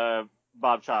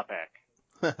 Bob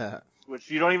Chapek. Which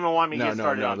you don't even want me to get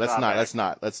started on. No, let's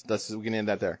not. We can end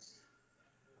that there.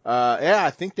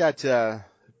 I think that,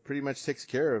 pretty much takes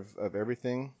care of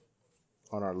everything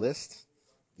on our list.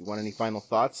 You want any final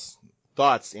thoughts?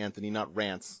 Thoughts, Anthony, not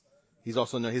rants. He's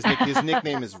also his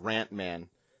nickname is Rant Man.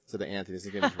 So the Anthony, his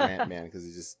nickname is Rant Man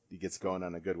because he gets going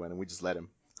on a good one and we just let him.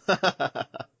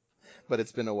 But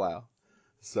it's been a while.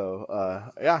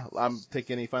 So I'm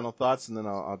taking any final thoughts and then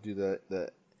I'll do the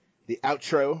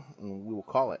outro and we will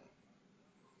call it.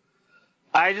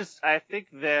 I think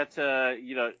that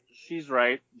she's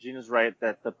right. Gina's right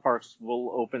that the parks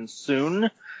will open soon.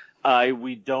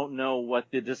 We don't know what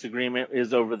the disagreement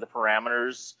is over the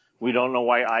parameters. We don't know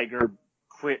why Iger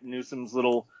quit Newsom's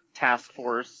little task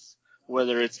force,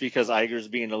 whether it's because Iger's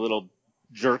being a little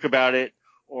jerk about it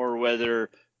or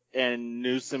and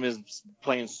Newsom is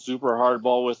playing super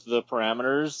hardball with the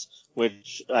parameters,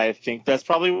 which I think that's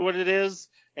probably what it is.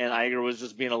 And Iger was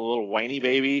just being a little whiny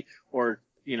baby, or,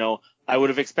 I would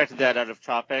have expected that out of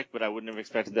Chapek, but I wouldn't have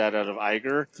expected that out of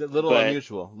Iger. It's a little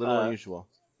unusual. A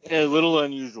little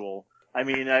unusual. I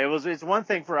mean, it's one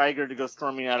thing for Iger to go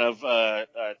storming out of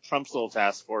Trump's little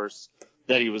task force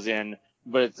that he was in,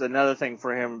 but it's another thing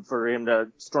for him to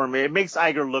storm. It makes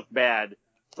Iger look bad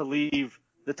to leave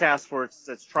the task force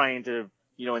that's trying to,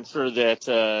 ensure that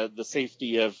the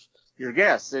safety of your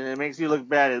guests, and it makes you look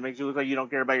bad. It makes you look like you don't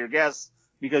care about your guests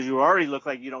because you already look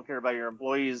like you don't care about your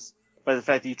employees by the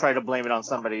fact that you try to blame it on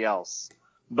somebody else.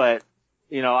 But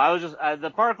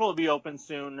the park will be open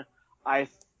soon. I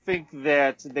think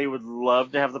that they would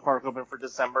love to have the park open for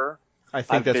December. I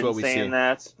think that's what we see.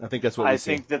 I think that's what we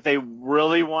see. I think that they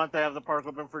really want to have the park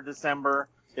open for December.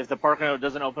 If the park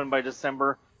doesn't open by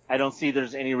December, I don't see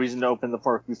there's any reason to open the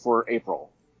park before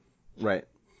April. Right.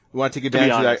 We want to take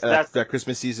advantage of that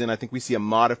Christmas season. I think we see a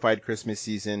modified Christmas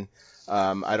season.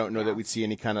 I don't know that we'd see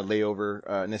any kind of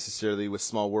layover necessarily with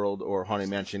Small World or Haunted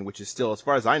Mansion, which is still, as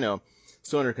far as I know,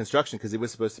 still under construction because it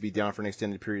was supposed to be down for an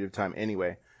extended period of time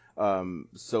anyway.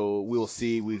 So we will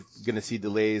see. We're going to see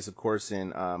delays, of course, in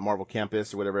Marvel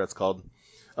Campus or whatever that's called.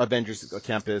 Avengers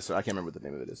Campus, or I can't remember what the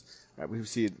name of it is. We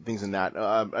see things in that.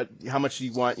 How much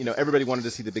you want? Everybody wanted to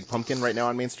see the big pumpkin right now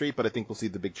on Main Street, but I think we'll see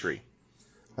the big tree.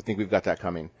 I think we've got that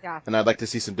coming. Yeah. And I'd like to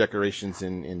see some decorations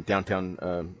in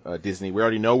downtown Disney. We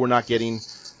already know we're not getting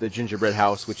the gingerbread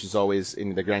house, which is always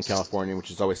in the Grand Californian, which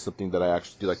is always something that I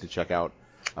actually do like to check out.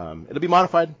 It'll be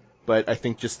modified, but I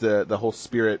think just the whole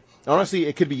spirit. Honestly,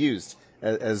 it could be used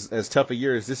as tough a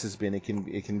year as this has been.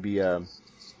 It can be a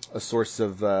source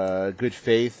of good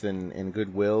faith and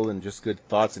goodwill and just good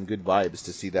thoughts and good vibes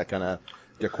to see that kind of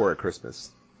decor at Christmas.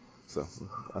 So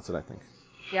that's what I think.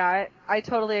 Yeah, I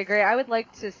totally agree. I would like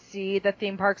to see the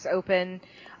theme parks open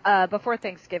before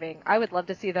Thanksgiving. I would love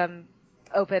to see them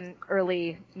open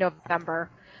early November.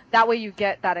 That way you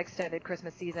get that extended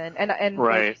Christmas season. And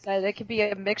right. Like you said, it could be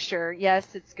a mixture.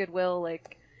 Yes, it's goodwill.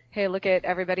 Like, hey, look at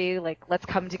everybody. Like, let's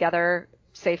come together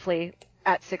safely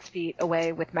at 6 feet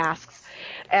away with masks,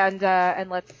 and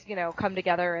let's come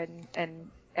together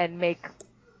and make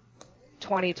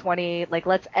 2020, like,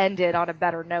 let's end it on a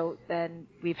better note than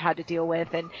we've had to deal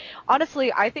with. And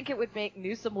honestly, I think it would make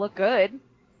Newsom look good.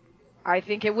 I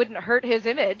think it wouldn't hurt his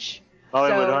image. Oh,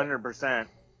 it would 100%.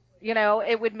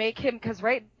 It would make him, because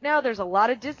right now there's a lot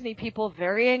of Disney people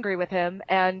very angry with him,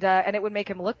 and it would make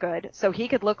him look good. So he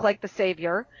could look like the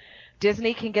savior.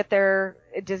 Disney can get their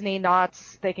Disney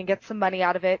knots. They can get some money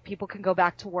out of it. People can go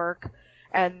back to work,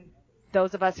 and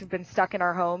those of us who've been stuck in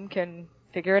our home can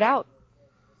figure it out.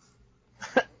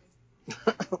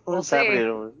 We'll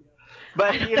see.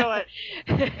 But you know what?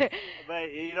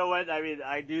 I mean,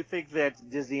 I do think that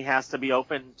Disney has to be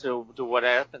open to what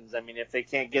happens. I mean, if they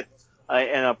can't get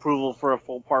an approval for a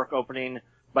full park opening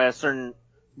by a certain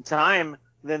time,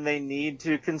 then they need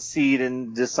to concede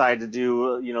and decide to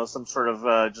do, some sort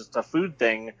of just a food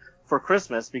thing for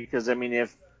Christmas. Because I mean,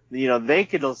 if they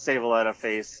could save a lot of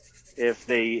face if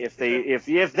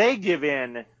they give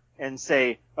in and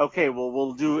say, okay, well,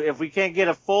 we'll do, if we can't get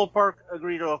a full park,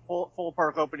 agree to a full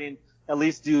park opening, at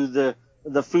least do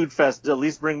the food fest, at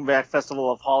least bring back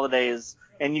Festival of Holidays,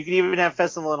 and you can even have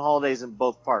Festival and Holidays in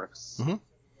both parks. Mm-hmm.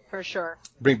 For sure.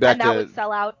 Bring back and that would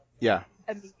sell out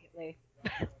immediately.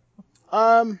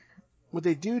 Would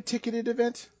they do a ticketed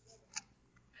event?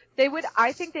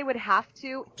 I think they would have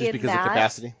to. Just because of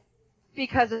capacity?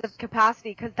 Because of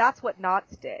capacity, because that's what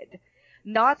Knott's did.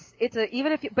 Knott's, if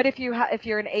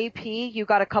you're an AP, you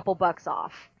got a couple bucks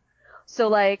off. So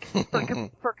like,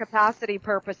 for capacity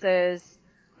purposes,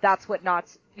 that's what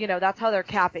Knott's, that's how they're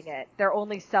capping it. They're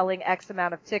only selling X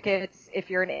amount of tickets.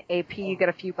 If you're an AP, you get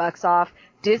a few bucks off.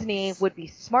 Disney would be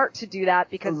smart to do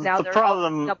that because now they're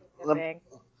double dipping.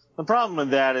 The problem with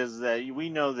that is that we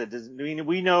know that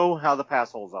we know how the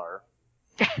pass holes are.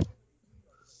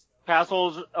 Pass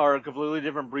holes are a completely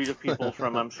different breed of people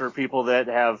from, I'm sure, people that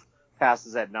have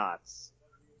passes at Knott's.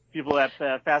 People that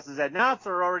have passes at Knott's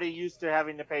are already used to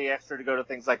having to pay extra to go to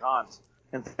things like Haunt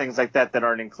and things like that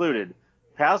aren't included.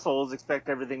 Pass holes expect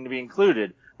everything to be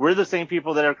included. We're the same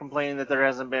people that are complaining that there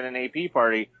hasn't been an AP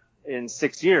party in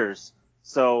 6 years.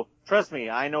 So trust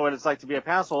me, I know what it's like to be a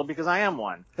pass hole because I am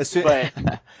one. But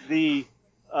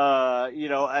I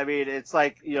mean, it's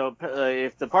like,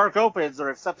 if the park opens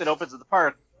or if something opens at the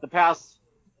park, the pass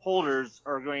holders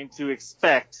are going to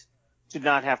expect to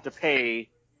not have to pay,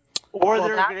 or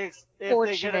they're going to.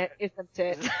 Fortunate, isn't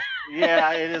it?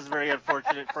 Yeah, it is very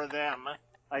unfortunate for them,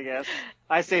 I guess.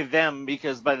 I say them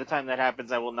because by the time that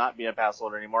happens, I will not be a pass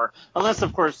holder anymore, unless,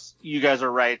 of course, you guys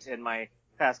are right and my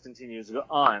pass continues to go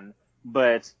on.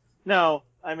 But no,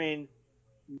 I mean,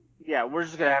 yeah, we're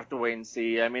just gonna have to wait and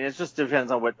see. I mean, it just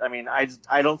depends on what. I mean,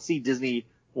 I don't see Disney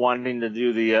wanting to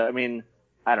do the. I mean,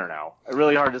 I don't know.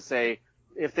 Really hard to say.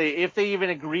 If they even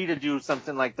agree to do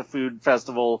something like the food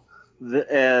festival,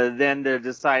 then to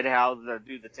decide how to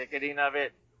do the ticketing of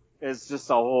it is just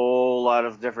a whole lot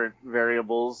of different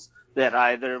variables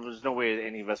that there was no way that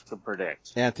any of us could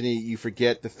predict. Anthony, you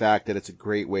forget the fact that it's a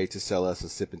great way to sell us a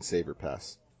Sip and Savor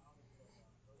pass.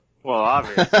 Well,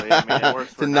 obviously, I mean, it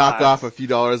works for to knock off a few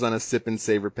dollars on a Sip and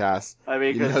Savor pass. I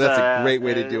mean, that's a great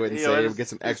way to do it and say we'll get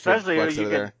some extra bucks out of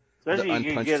there. Especially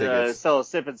you can sell a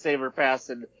Sip and Savor pass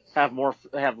and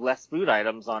have less food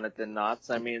items on it than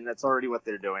Knott's. I mean, that's already what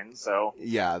they're doing. So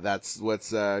yeah, that's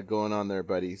what's going on there,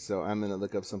 buddy. So I'm gonna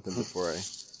look up something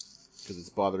because it's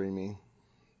bothering me.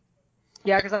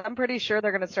 Yeah, because I'm pretty sure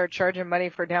they're going to start charging money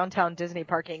for downtown Disney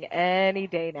parking any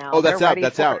day now. Oh, that's out.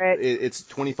 That's out. It's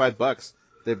 $25.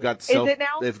 They've got Is it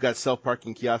now? They've got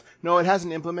self-parking kiosks. No, it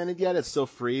hasn't implemented yet. It's still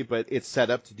free, but it's set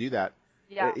up to do that.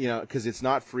 Yeah. Because it's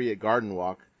not free at Garden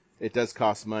Walk, It does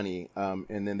cost money,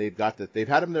 and then they've had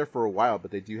them there for a while,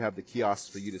 but they do have the kiosks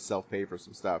for you to self-pay for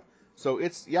some stuff. So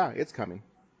it's coming.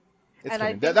 It's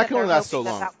coming. That can only last so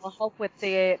long. That will help with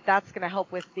that's going to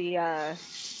help with the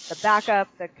backup,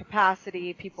 the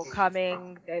capacity, people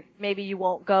coming. Maybe you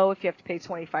won't go if you have to pay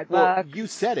 $25. Well, you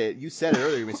said it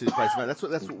earlier when you said the price. That's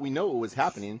what we know what was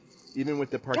happening, even with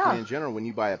the parking in general when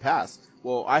you buy a pass.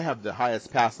 Well, I have the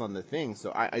highest pass on the thing,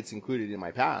 so it's included in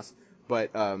my pass.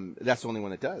 But that's the only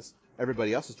one that does.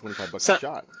 Everybody else is $25 a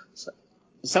shot.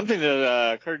 Something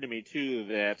that occurred to me too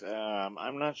that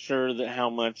I'm not sure that how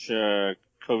much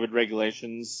COVID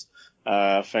regulations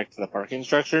affect the parking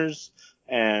structures,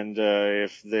 and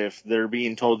if they're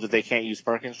being told that they can't use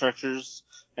parking structures,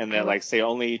 and that like say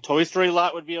only Toy Story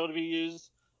lot would be able to be used.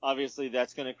 Obviously,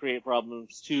 that's going to create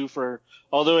problems too.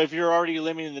 Although if you're already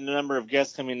limiting the number of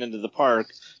guests coming into the park,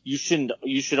 you should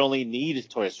only need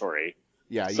Toy Story.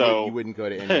 Yeah, you wouldn't go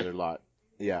to any other lot.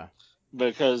 Yeah.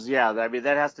 Because, I mean,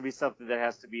 that has to be something that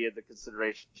has to be in the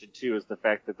consideration, too, is the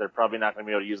fact that they're probably not going to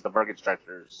be able to use the parking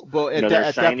structures. Well, at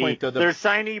that point, though... They're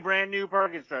shiny, brand-new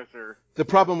parking structure. The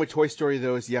problem with Toy Story,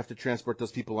 though, is you have to transport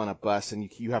those people on a bus, and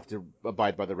you have to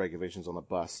abide by the regulations on the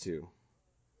bus, too.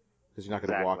 Because you're not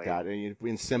going to walk out. And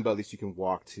in Simba, at least you can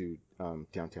walk to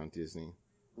downtown Disney.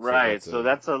 Right, so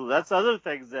that's other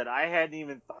things that I hadn't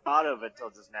even thought of until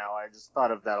just now. I just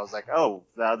thought of that. I was like, oh,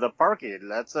 the parking,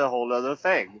 that's a whole other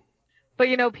thing.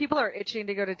 But, people are itching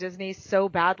to go to Disney so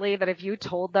badly that if you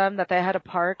told them that they had to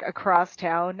park across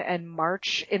town and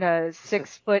march in a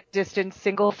 6-foot distance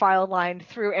single file line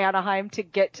through Anaheim to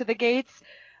get to the gates,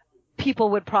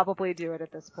 people would probably do it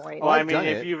at this point. Well, I mean,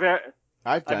 if you've ever...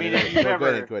 I've done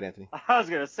it. Go ahead, Anthony. I was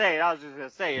just going to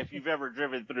say, if you've ever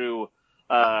driven through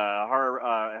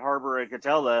Harbor and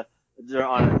Catella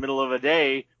on the middle of a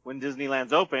day when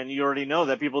Disneyland's open, you already know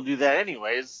that people do that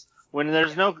anyways when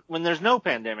there's no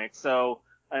pandemic. So,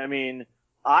 I mean,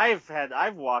 I've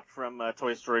walked from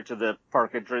Toy Story to the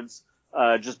park entrance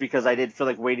just because I didn't feel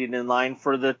like waiting in line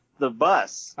for the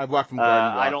bus. I've walked from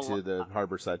Garden Walk to the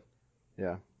Harbor side.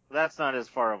 Yeah. That's not as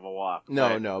far of a walk.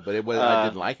 No, but I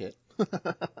didn't like it.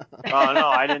 Oh no,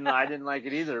 I didn't like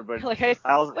it either. But it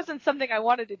wasn't something I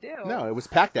wanted to do. No, it was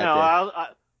packed that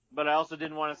day. But I also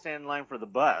didn't want to stand in line for the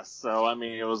bus. So I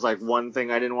mean, it was like one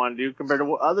thing I didn't want to do compared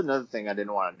to another thing I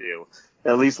didn't want to do.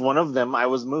 At least one of them I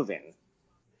was moving.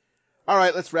 All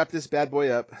right, let's wrap this bad boy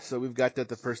up. So we've got the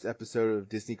first episode of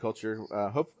Disney Culture.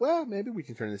 Maybe we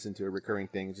can turn this into a recurring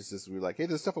thing. Just as we're like, hey,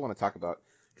 there's stuff I want to talk about,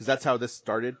 because that's how this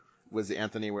started. Was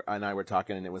Anthony and I were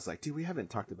talking, and it was like, dude, we haven't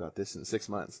talked about this in 6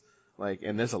 months.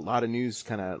 And there's a lot of news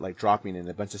kind of dropping and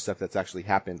a bunch of stuff that's actually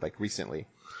happened recently.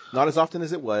 Not as often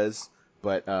as it was,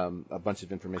 but a bunch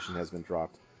of information has been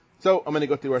dropped. So I'm going to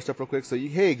go through our stuff real quick. So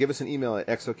give us an email at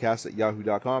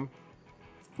exocast@yahoo.com.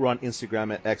 We're on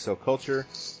Instagram at exoculture,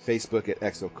 Facebook at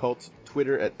exocult,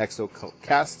 Twitter at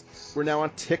exocultcast. We're now on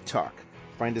TikTok.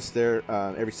 Find us there.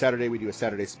 Every Saturday we do a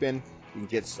Saturday spin. You can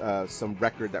get some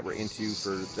record that we're into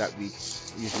for that week.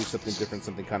 Usually something different,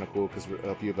 something kind of cool, because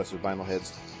a few of us are vinyl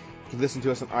heads. You can listen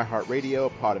to us on iHeartRadio,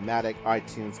 Podomatic,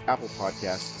 iTunes, Apple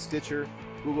Podcasts, Stitcher,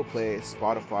 Google Play,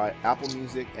 Spotify, Apple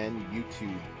Music, and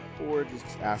YouTube. Or just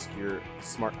ask your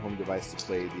smart home device to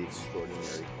play the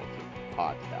Extraordinary Culture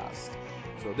Podcast.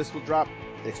 So this will drop.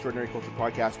 The Extraordinary Culture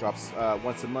Podcast drops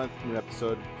once a month. New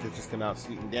episode has just come out,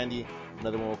 Sweet and Dandy.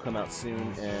 Another one will come out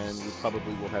soon, and we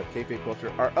probably will have Kayfabe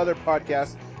Culture, our other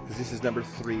podcast, because this is number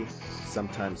 3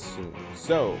 sometime soon.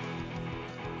 So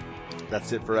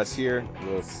that's it for us here.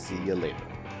 We'll see you later.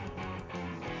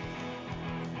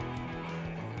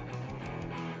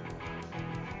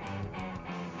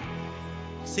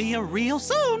 See you real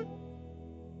soon.